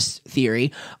this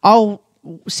theory, all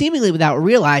seemingly without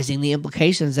realizing the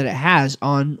implications that it has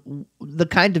on the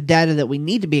kind of data that we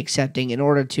need to be accepting in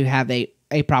order to have a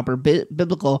proper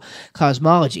biblical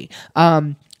cosmology.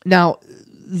 Now,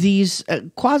 these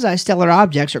quasi-stellar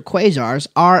objects, or quasars,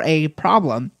 are a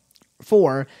problem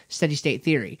for steady-state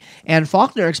theory. And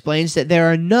Faulkner explains that there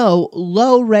are no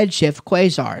low-redshift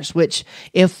quasars, which,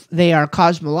 if they are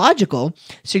cosmological,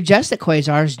 suggests that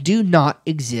quasars do not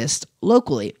exist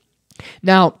locally.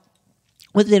 Now,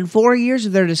 within 4 years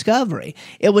of their discovery,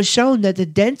 it was shown that the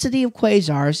density of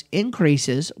quasars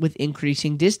increases with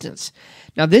increasing distance.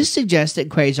 Now, this suggests that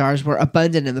quasars were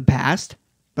abundant in the past,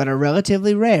 but are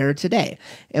relatively rare today,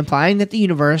 implying that the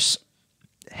universe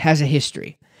has a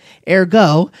history.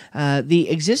 Ergo, the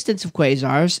existence of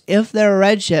quasars, if their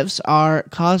redshifts are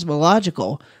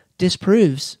cosmological,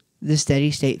 disproves the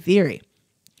steady-state theory.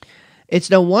 It's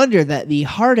no wonder that the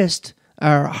harshest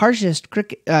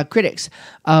critics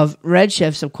of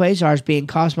redshifts of quasars being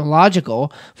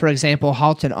cosmological, for example,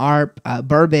 Halton Arp,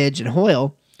 Burbidge, and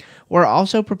Hoyle, were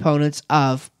also proponents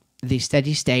of the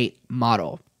steady-state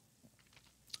model.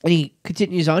 And he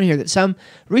continues on here that some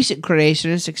recent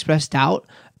creationists expressed doubt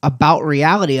about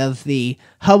reality of the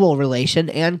Hubble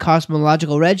relation and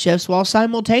cosmological redshifts while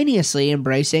simultaneously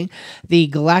embracing the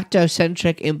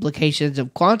galactocentric implications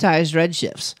of quantized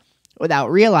redshifts,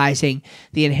 without realizing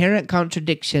the inherent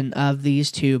contradiction of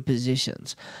these two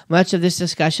positions. Much of this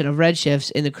discussion of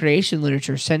redshifts in the creation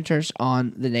literature centers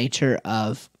on the nature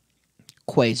of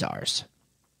quasars.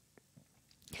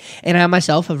 And I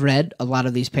myself have read a lot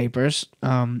of these papers.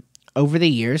 over the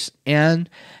years, and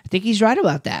I think he's right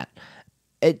about that.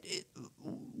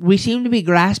 We seem to be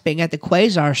grasping at the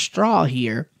quasar straw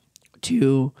here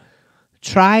to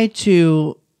try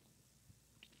to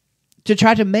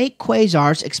make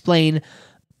quasars explain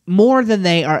more than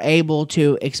they are able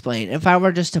to explain. If I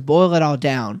were just to boil it all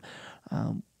down,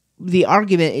 the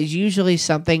argument is usually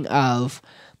something of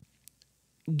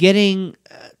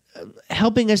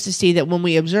helping us to see that when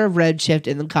we observe redshift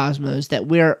in the cosmos, that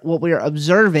what we're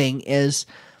observing is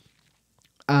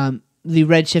the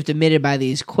redshift emitted by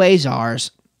these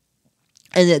quasars,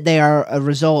 and that they are a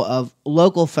result of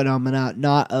local phenomena,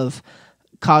 not of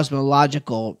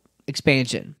cosmological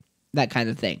expansion, that kind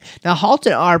of thing. Now,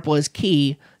 Halton Arp was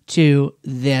key to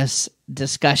this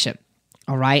discussion.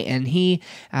 All right, and he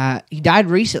died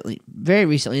recently, very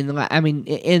recently.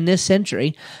 In this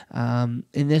century,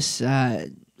 in this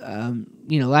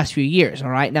last few years. All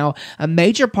right, now a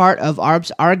major part of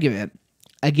Arp's argument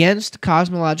against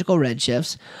cosmological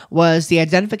redshifts was the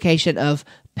identification of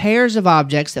pairs of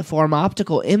objects that form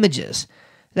optical images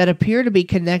that appear to be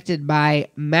connected by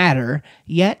matter,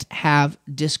 yet have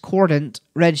discordant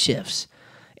redshifts.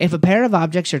 If a pair of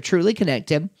objects are truly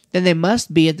connected, then they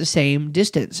must be at the same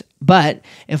distance. But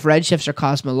if redshifts are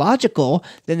cosmological,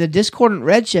 then the discordant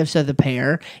redshifts of the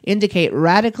pair indicate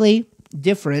radically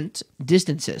different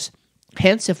distances.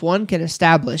 Hence, if one can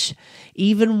establish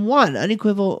even one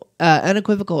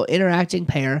unequivocal interacting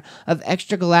pair of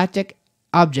extragalactic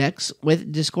objects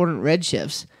with discordant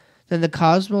redshifts, then the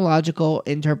cosmological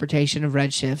interpretation of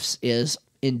redshifts is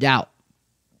in doubt.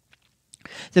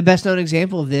 The best known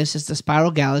example of this is the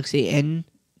spiral galaxy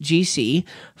NGC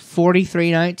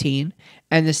 4319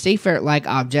 and the Seyfert-like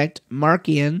object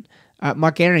Markarian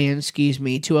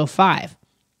 205.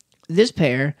 This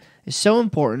pair is so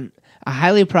important, a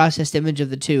highly processed image of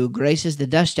the two graces the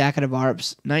dust jacket of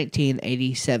Arp's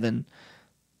 1987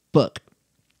 book.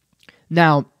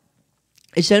 Now,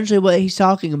 essentially what he's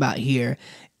talking about here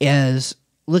is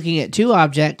looking at two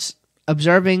objects,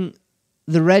 observing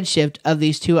the redshift of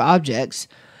these two objects,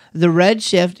 the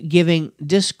redshift giving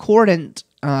discordant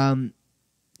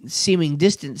seeming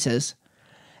distances,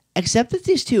 except that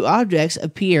these two objects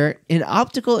appear in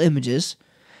optical images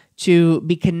to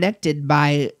be connected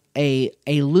by a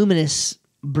luminous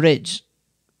bridge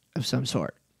of some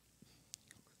sort.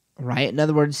 Right? In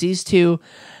other words, these two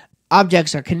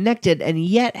objects are connected and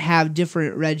yet have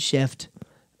different redshift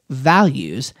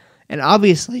values. And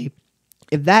obviously,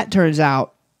 if that turns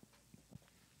out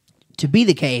to be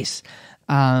the case,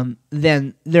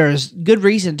 then there's good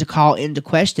reason to call into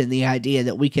question the idea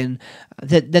that we can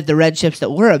that the redshifts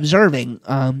that we're observing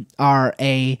are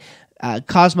a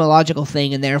cosmological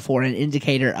thing and therefore an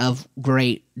indicator of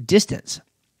great distance.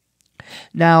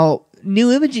 Now,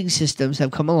 new imaging systems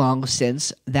have come along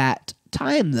since that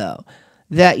time, though,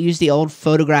 that use the old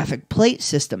photographic plate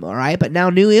system, all right? But now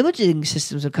new imaging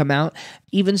systems have come out,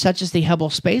 even such as the Hubble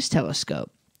Space Telescope,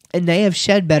 and they have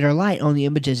shed better light on the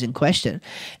images in question.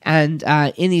 And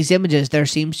in these images, there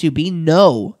seems to be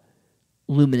no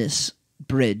luminous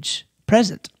bridge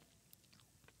present.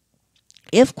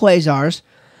 If quasars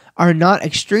are not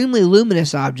extremely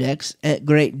luminous objects at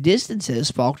great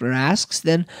distances, Faulkner asks,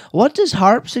 then what does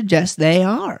Harp suggest they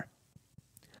are?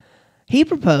 He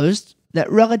proposed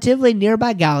that relatively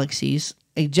nearby galaxies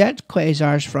eject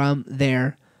quasars from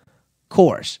their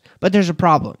cores. But there's a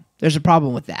problem. There's a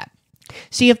problem with that.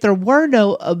 See, if there were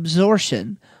no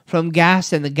absorption from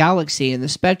gas in the galaxy in the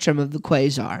spectrum of the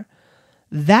quasar,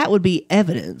 that would be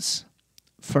evidence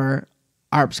for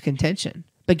Arp's contention.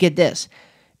 But get this.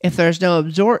 If there is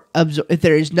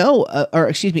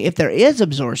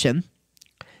absorption,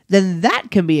 then that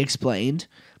can be explained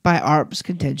by Arp's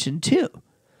contention too.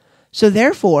 So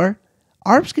therefore,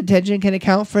 Arp's contention can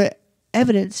account for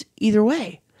evidence either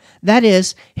way. That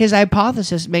is, his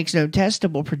hypothesis makes no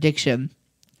testable prediction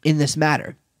in this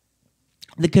matter.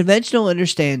 The conventional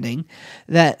understanding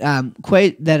that a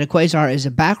quasar is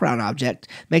a background object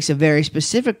makes a very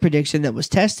specific prediction that was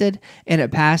tested, and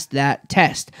it passed that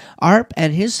test. Arp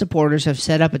and his supporters have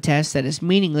set up a test that is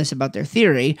meaningless about their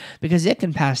theory because it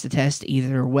can pass the test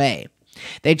either way.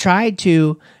 They tried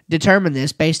to determine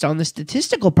this based on the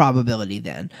statistical probability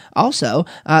then, also,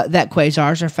 that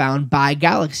quasars are found by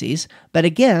galaxies, but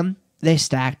again, they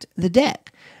stacked the deck.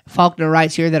 Faulkner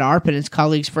writes here that Arp and his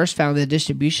colleagues first found the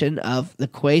distribution of the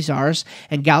quasars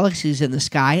and galaxies in the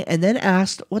sky and then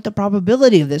asked what the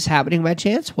probability of this happening by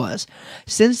chance was.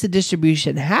 Since the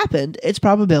distribution happened, its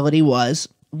probability was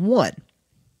 1.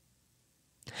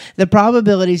 The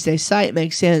probabilities they cite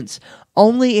make sense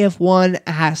only if one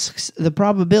asks the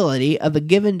probability of a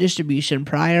given distribution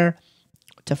prior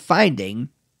to finding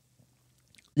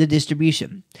the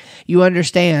distribution. You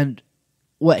understand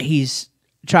what he's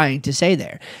trying to say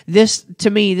there. This, to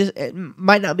me, this it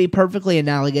might not be perfectly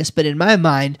analogous, but in my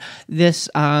mind, this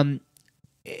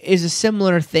is a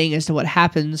similar thing as to what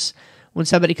happens when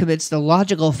somebody commits the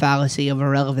logical fallacy of a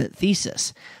relevant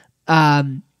thesis.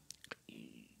 You're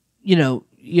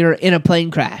in a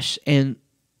plane crash, and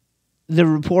the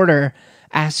reporter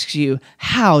asks you,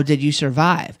 how did you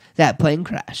survive that plane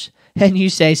crash? And you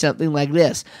say something like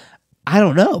this: I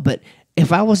don't know, but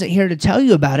if I wasn't here to tell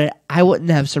you about it, I wouldn't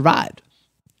have survived.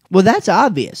 Well, that's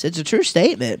obvious. It's a true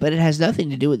statement, but it has nothing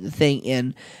to do with the thing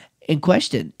in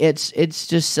question. It's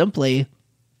just simply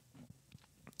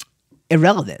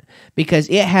irrelevant because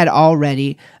it had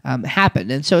already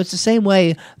happened. And so it's the same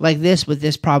way like this with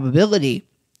this probability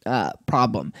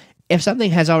problem. If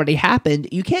something has already happened,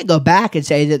 you can't go back and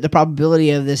say that the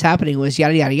probability of this happening was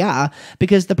yada, yada, yada,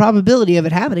 because the probability of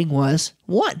it happening was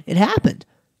 1. It happened.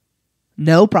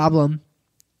 No problem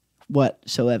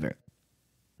whatsoever.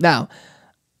 Now,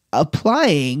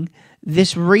 applying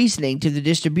this reasoning to the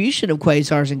distribution of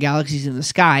quasars and galaxies in the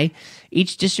sky,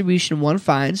 each distribution one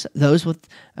finds those with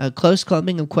a close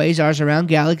clumping of quasars around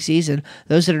galaxies and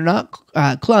those that are not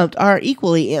clumped are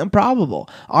equally improbable.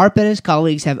 Arp and his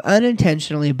colleagues have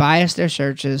unintentionally biased their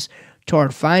searches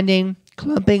toward finding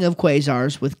clumping of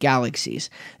quasars with galaxies.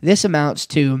 This amounts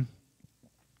to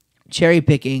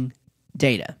cherry-picking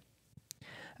data.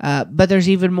 But there's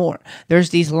even more.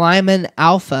 There's these Lyman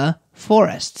alpha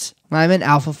forests. Lyman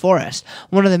alpha forest.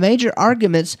 One of the major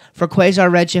arguments for quasar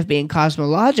redshift being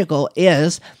cosmological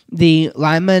is the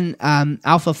Lyman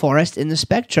alpha forest in the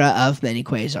spectra of many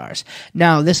quasars.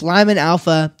 Now, this Lyman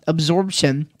alpha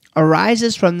absorption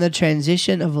arises from the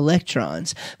transition of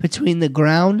electrons between the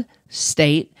ground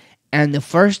state and the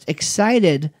first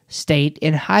excited state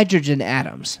in hydrogen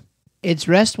atoms. Its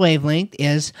rest wavelength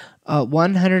is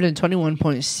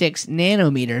 121.6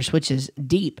 nanometers, which is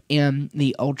deep in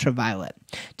the ultraviolet.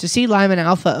 To see Lyman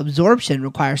alpha absorption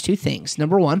requires 2 things.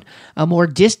 Number 1, a more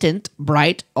distant,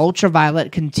 bright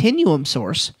ultraviolet continuum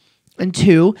source. And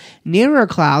 2, nearer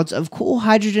clouds of cool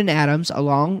hydrogen atoms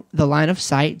along the line of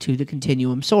sight to the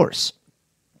continuum source.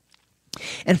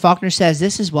 And Faulkner says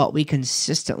this is what we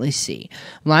consistently see.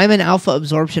 Lyman alpha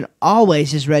absorption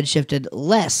always is redshifted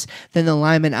less than the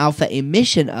Lyman alpha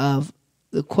emission of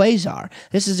the quasar.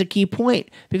 This is a key point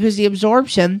because the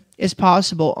absorption is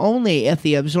possible only if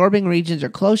the absorbing regions are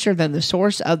closer than the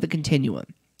source of the continuum,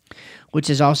 which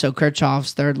is also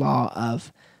Kirchhoff's third law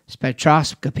of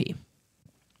spectroscopy.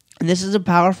 And this is a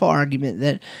powerful argument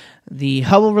that the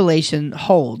Hubble relation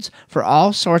holds for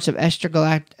all sorts of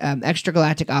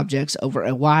extragalactic objects over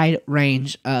a wide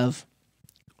range of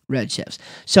redshifts.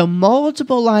 So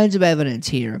multiple lines of evidence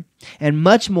here and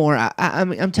much more.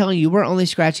 I'm telling you, we're only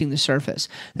scratching the surface.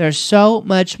 There's so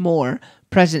much more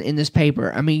present in this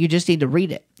paper. I mean, you just need to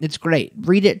read it. It's great.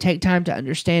 Read it, take time to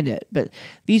understand it. But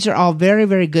these are all very,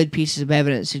 very good pieces of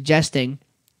evidence suggesting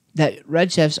that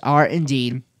redshifts are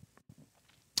indeed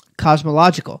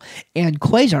cosmological, and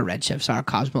quasar redshifts are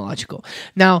cosmological.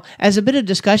 Now, as a bit of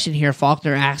discussion here,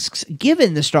 Faulkner asks,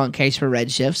 given the strong case for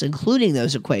redshifts, including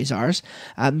those of quasars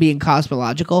being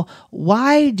cosmological,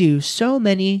 why do so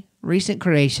many recent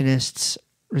creationists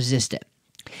resist it?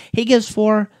 He gives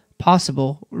 4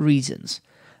 possible reasons,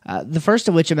 the first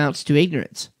of which amounts to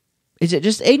ignorance. Is it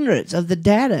just ignorance of the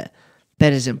data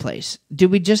that is in place? Do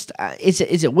we just, is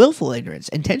it willful ignorance,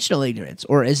 intentional ignorance,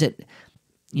 or is it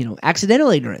accidental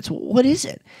ignorance? What is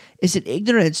it? Is it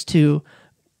ignorance to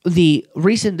the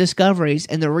recent discoveries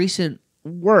and the recent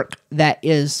work that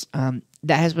is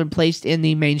that has been placed in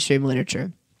the mainstream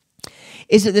literature?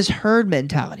 Is it this herd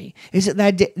mentality? Is it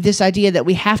this idea that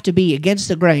we have to be against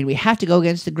the grain? We have to go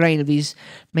against the grain of these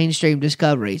mainstream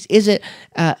discoveries? Is it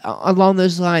along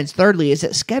those lines? Thirdly, is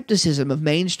it skepticism of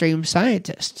mainstream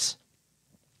scientists?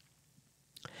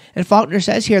 And Faulkner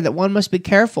says here that one must be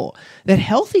careful that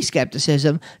healthy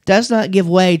skepticism does not give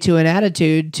way to an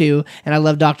attitude to, and I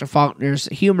love Dr. Faulkner's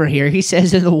humor here, he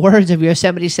says in the words of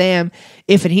Yosemite Sam,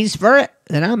 if it he's for it,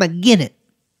 then I'm agin it.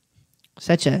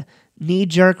 Such a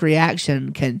knee-jerk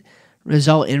reaction can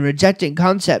result in rejecting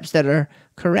concepts that are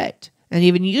correct and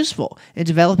even useful in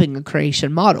developing a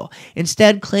creation model.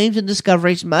 Instead, claims and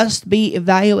discoveries must be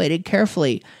evaluated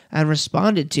carefully and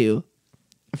responded to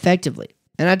effectively.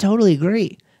 And I totally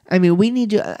agree. I mean, we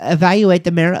need to evaluate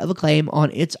the merit of a claim on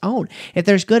its own. If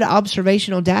there's good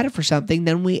observational data for something,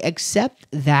 then we accept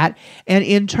that and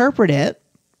interpret it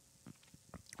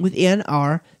within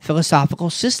our philosophical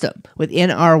system,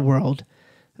 within our world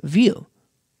view.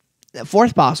 The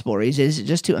 4th possible reason is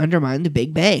just to undermine the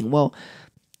Big Bang. Well,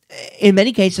 in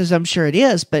many cases, I'm sure it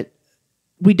is, but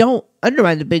we don't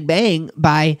undermine the Big Bang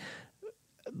by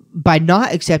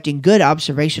not accepting good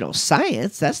observational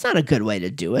science. That's not a good way to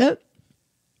do it.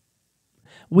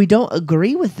 We don't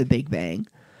agree with the Big Bang,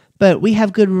 but we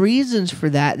have good reasons for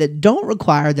that don't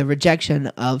require the rejection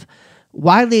of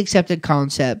widely accepted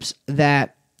concepts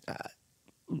that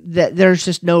there's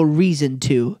just no reason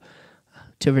to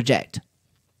reject.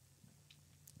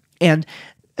 And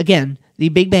again, the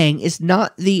Big Bang is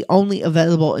not the only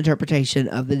available interpretation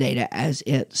of the data as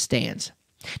it stands.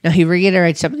 Now, he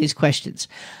reiterates some of these questions.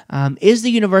 Is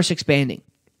the universe expanding?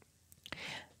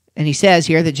 And he says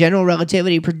here that general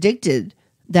relativity predicted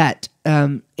that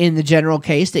in the general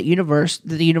case that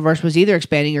the universe was either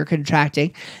expanding or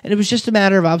contracting, and it was just a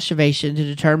matter of observation to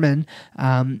determine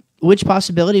which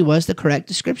possibility was the correct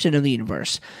description of the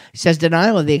universe. He says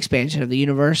denial of the expansion of the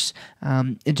universe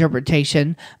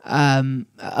interpretation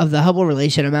of the Hubble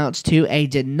relation amounts to a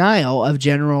denial of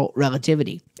general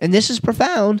relativity. And this is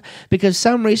profound because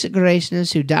some recent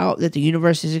creationists who doubt that the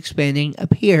universe is expanding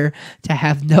appear to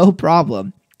have no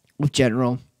problem with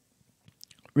general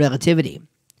relativity.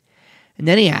 And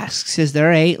then he asks, is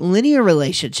there a linear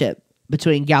relationship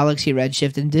between galaxy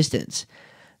redshift and distance?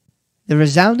 The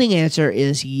resounding answer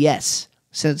is yes.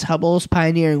 Since Hubble's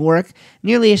pioneering work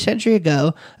nearly a century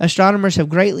ago, astronomers have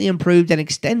greatly improved and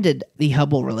extended the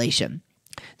Hubble relation.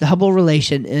 The Hubble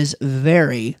relation is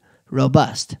very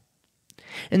robust.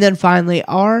 And then finally,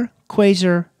 are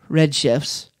quasar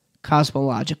redshifts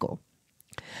cosmological?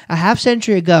 A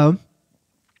half-century ago,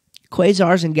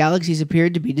 quasars and galaxies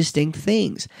appeared to be distinct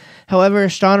things. However,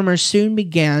 astronomers soon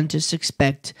began to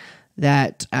suspect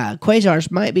that quasars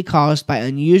might be caused by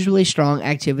unusually strong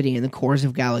activity in the cores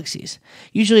of galaxies,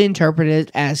 usually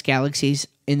interpreted as galaxies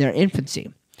in their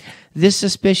infancy. This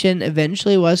suspicion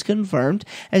eventually was confirmed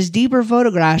as deeper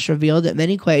photographs revealed that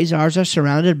many quasars are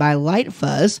surrounded by light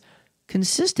fuzz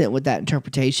consistent with that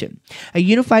interpretation. A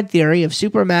unified theory of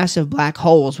supermassive black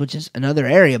holes, which is another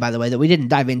area, by the way, that we didn't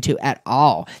dive into at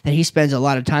all, that he spends a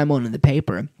lot of time on in the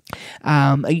paper.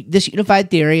 This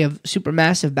unified theory of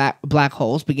supermassive black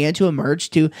holes began to emerge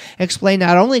to explain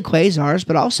not only quasars,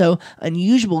 but also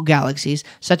unusual galaxies,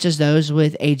 such as those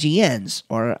with AGNs,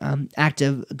 or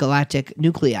active galactic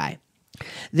nuclei.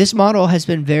 This model has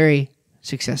been very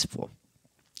successful.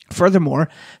 Furthermore,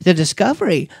 the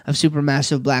discovery of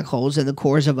supermassive black holes in the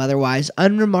cores of otherwise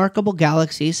unremarkable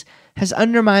galaxies has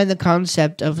undermined the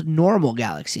concept of normal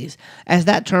galaxies, as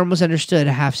that term was understood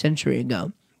a half-century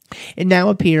ago. It now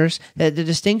appears that the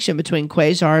distinction between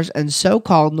quasars and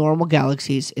so-called normal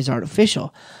galaxies is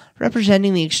artificial,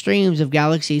 representing the extremes of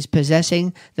galaxies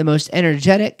possessing the most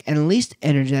energetic and least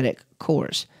energetic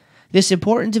cores. This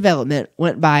important development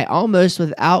went by almost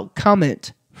without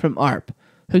comment from ARP,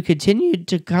 who continued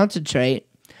to concentrate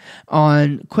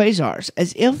on quasars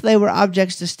as if they were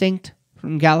objects distinct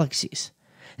from galaxies.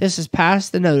 This has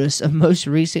passed the notice of most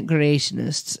recent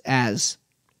creationists as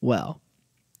well.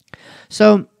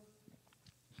 So,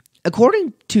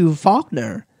 according to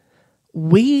Faulkner,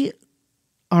 we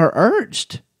are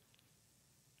urged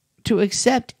to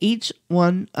accept each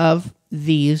one of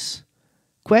these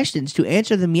questions, to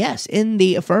answer them yes, in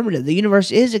the affirmative. The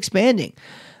universe is expanding.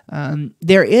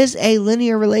 There is a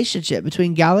linear relationship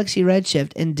between galaxy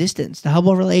redshift and distance. The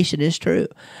Hubble relation is true.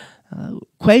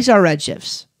 Quasar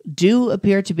redshifts do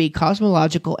appear to be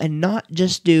cosmological and not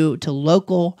just due to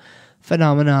local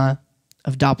phenomena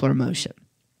of Doppler motion.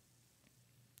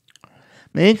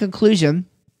 In conclusion,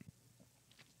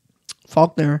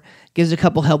 Faulkner gives a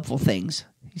couple helpful things.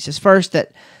 He says, first,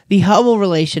 that the Hubble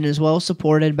relation is well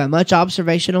supported by much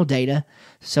observational data,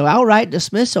 so outright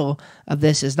dismissal of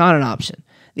this is not an option.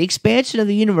 The expansion of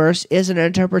the universe is an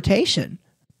interpretation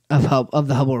of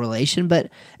the Hubble relation, but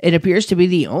it appears to be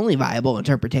the only viable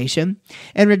interpretation,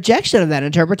 and rejection of that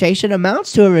interpretation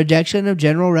amounts to a rejection of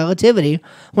general relativity,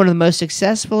 one of the most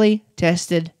successfully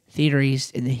tested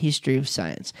theories in the history of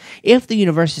science. If the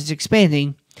universe is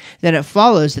expanding, then it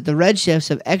follows that the redshifts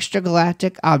of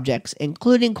extragalactic objects,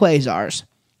 including quasars,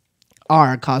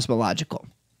 are cosmological.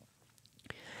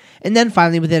 And then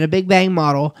finally, within a Big Bang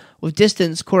model with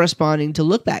distance corresponding to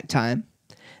look-back time,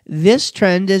 this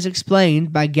trend is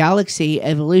explained by galaxy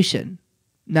evolution.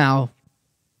 Now,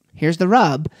 here's the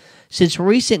rub. Since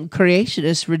recent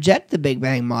creationists reject the Big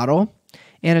Bang model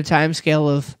and a timescale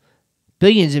of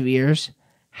billions of years,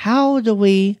 how do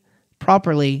we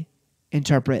properly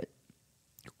interpret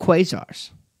quasars?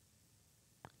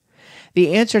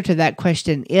 The answer to that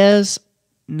question is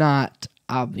not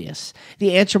obvious.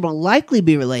 The answer will likely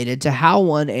be related to how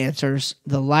one answers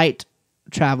the light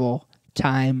travel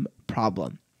time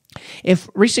problem. If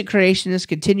recent creationists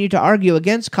continue to argue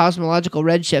against cosmological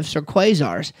redshifts or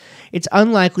quasars, it's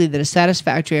unlikely that a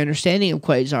satisfactory understanding of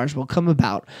quasars will come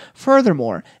about.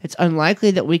 Furthermore, it's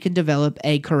unlikely that we can develop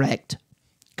a correct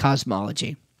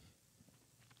cosmology.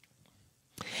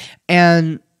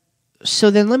 And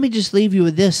so then let me just leave you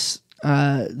with this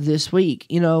this week.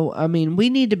 We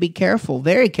need to be careful,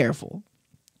 very careful,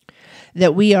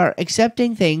 that we are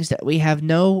accepting things that we have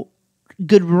no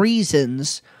good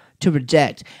reasons to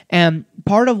reject. And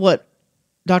part of what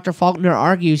Dr. Faulkner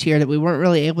argues here that we weren't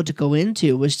really able to go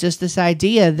into was just this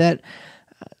idea that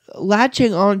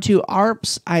latching onto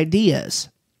ARP's ideas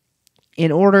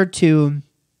in order to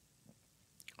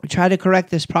try to correct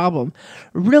this problem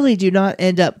really do not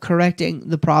end up correcting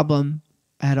the problem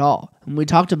at all. And we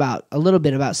talked about a little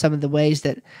bit about some of the ways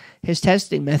that his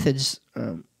testing methods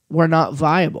were not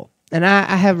viable. And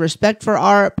I have respect for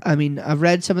ARP. I mean, I've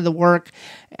read some of the work.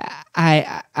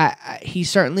 He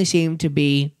certainly seemed to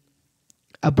be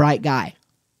a bright guy.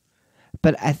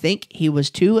 But I think he was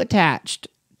too attached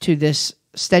to this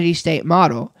steady state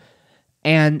model,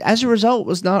 and as a result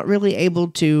was not really able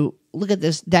to look at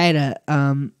this data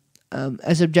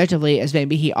as objectively as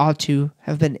maybe he ought to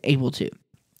have been able to.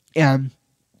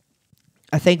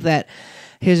 I think that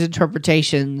his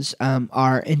interpretations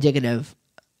are indicative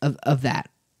of that.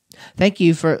 Thank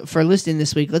you for listening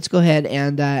this week. Let's go ahead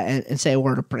and say a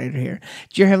word of prayer here.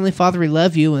 Dear Heavenly Father, we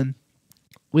love you, and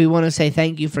we want to say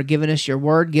thank you for giving us your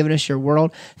word, giving us your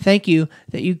world. Thank you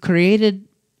that you created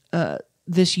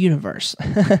this universe.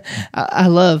 I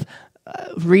love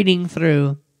reading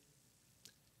through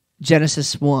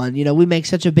Genesis 1. We make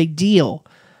such a big deal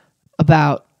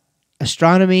about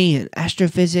astronomy and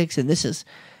astrophysics, and this is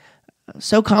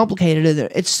so complicated.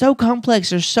 It's so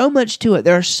complex. There's so much to it.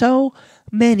 There are so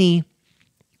many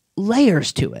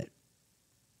layers to it.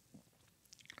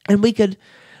 And we could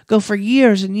go for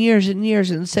years and years and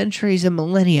years and centuries and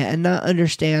millennia and not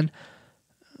understand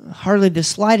hardly the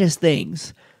slightest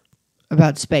things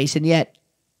about space. And yet,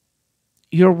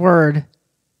 your word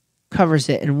covers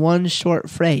it in one short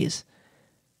phrase.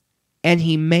 And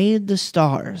he made the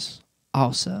stars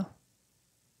also.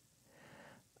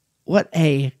 What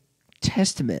a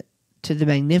testament to the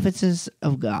magnificence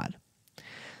of God.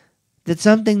 That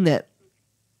something that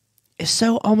is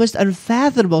so almost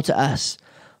unfathomable to us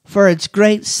for its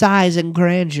great size and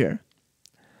grandeur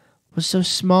was so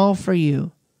small for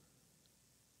you.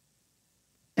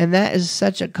 And that is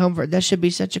such a comfort. That should be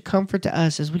such a comfort to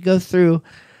us as we go through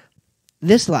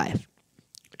this life,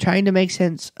 trying to make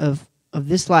sense of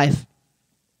this life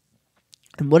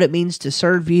and what it means to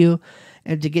serve you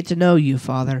and to get to know you,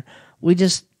 Father. We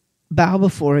just bow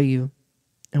before you,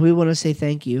 and we want to say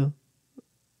thank you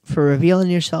for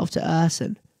revealing yourself to us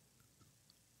and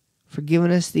for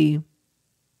giving us the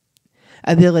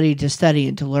ability to study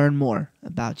and to learn more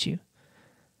about you.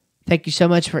 Thank you so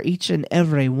much for each and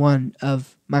every one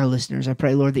of my listeners. I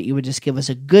pray, Lord, that you would just give us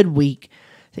a good week,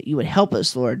 that you would help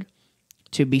us, Lord,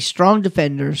 to be strong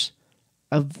defenders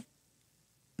of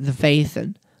the faith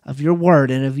and of your word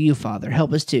and of you, Father.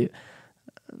 Help us to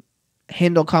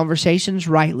handle conversations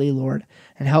rightly, Lord,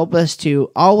 and help us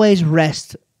to always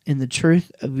rest in the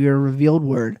truth of your revealed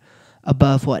word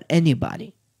above what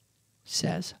anybody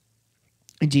says.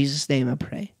 In Jesus' name I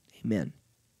pray. Amen.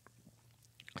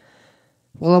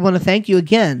 Well, I want to thank you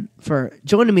again for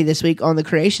joining me this week on the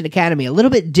Creation Academy. A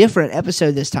little bit different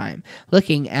episode this time,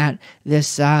 looking at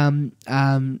this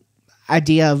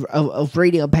idea of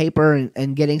reading a paper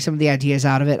and getting some of the ideas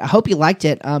out of it. I hope you liked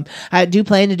it. I do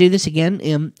plan to do this again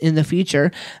in the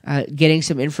future, getting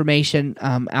some information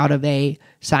out of a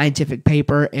scientific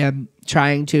paper and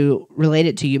trying to relate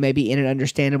it to you maybe in an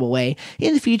understandable way.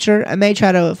 In the future, I may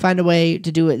try to find a way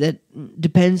to do it that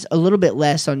depends a little bit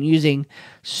less on using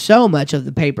so much of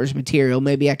the paper's material.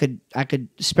 Maybe I could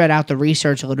spread out the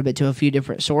research a little bit to a few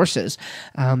different sources.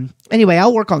 Anyway,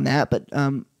 I'll work on that, but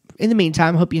in the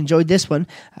meantime, I hope you enjoyed this one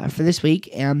for this week,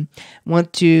 and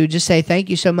want to just say thank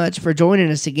you so much for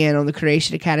joining us again on the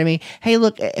Creation Academy. Hey,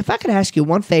 look, if I could ask you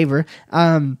one favor,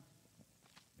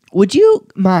 would you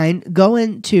mind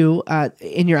going to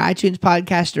in your iTunes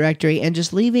podcast directory and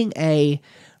just leaving a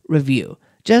review?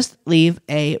 Just leave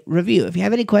a review. If you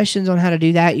have any questions on how to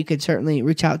do that, you can certainly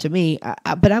reach out to me.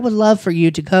 But I would love for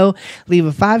you to go leave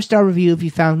a 5-star review if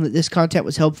you found that this content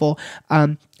was helpful.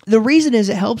 The reason is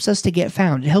it helps us to get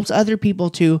found. It helps other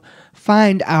people to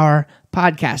find our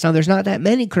podcast. Now, there's not that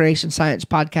many creation science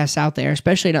podcasts out there,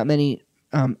 especially not many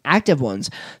active ones.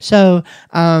 So,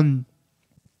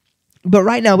 but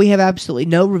right now we have absolutely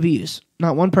no reviews,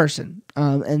 not one person.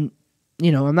 And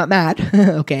I'm not mad.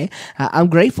 Okay. I'm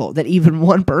grateful that even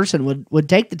one person would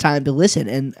take the time to listen.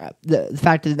 And the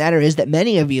fact of the matter is that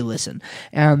many of you listen.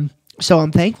 So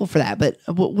I'm thankful for that. But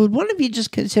would one of you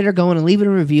just consider going and leaving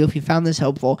a review if you found this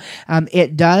helpful?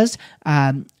 It does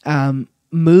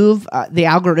move the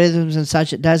algorithms and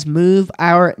such. It does move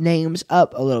our names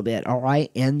up a little bit, all right,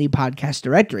 in the podcast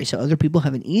directory. So other people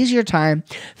have an easier time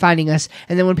finding us.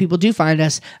 And then when people do find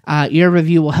us, your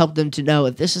review will help them to know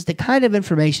if this is the kind of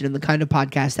information and the kind of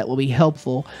podcast that will be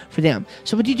helpful for them.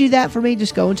 So would you do that for me?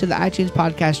 Just go into the iTunes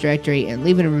podcast directory and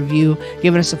leave it a review,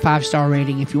 giving us a 5-star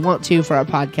rating if you want to for our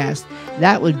podcast.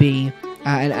 That would be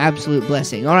an absolute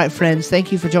blessing. All right, friends,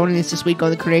 thank you for joining us this week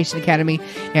on the Creation Academy,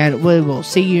 and we will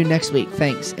see you next week.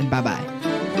 Thanks, and bye-bye.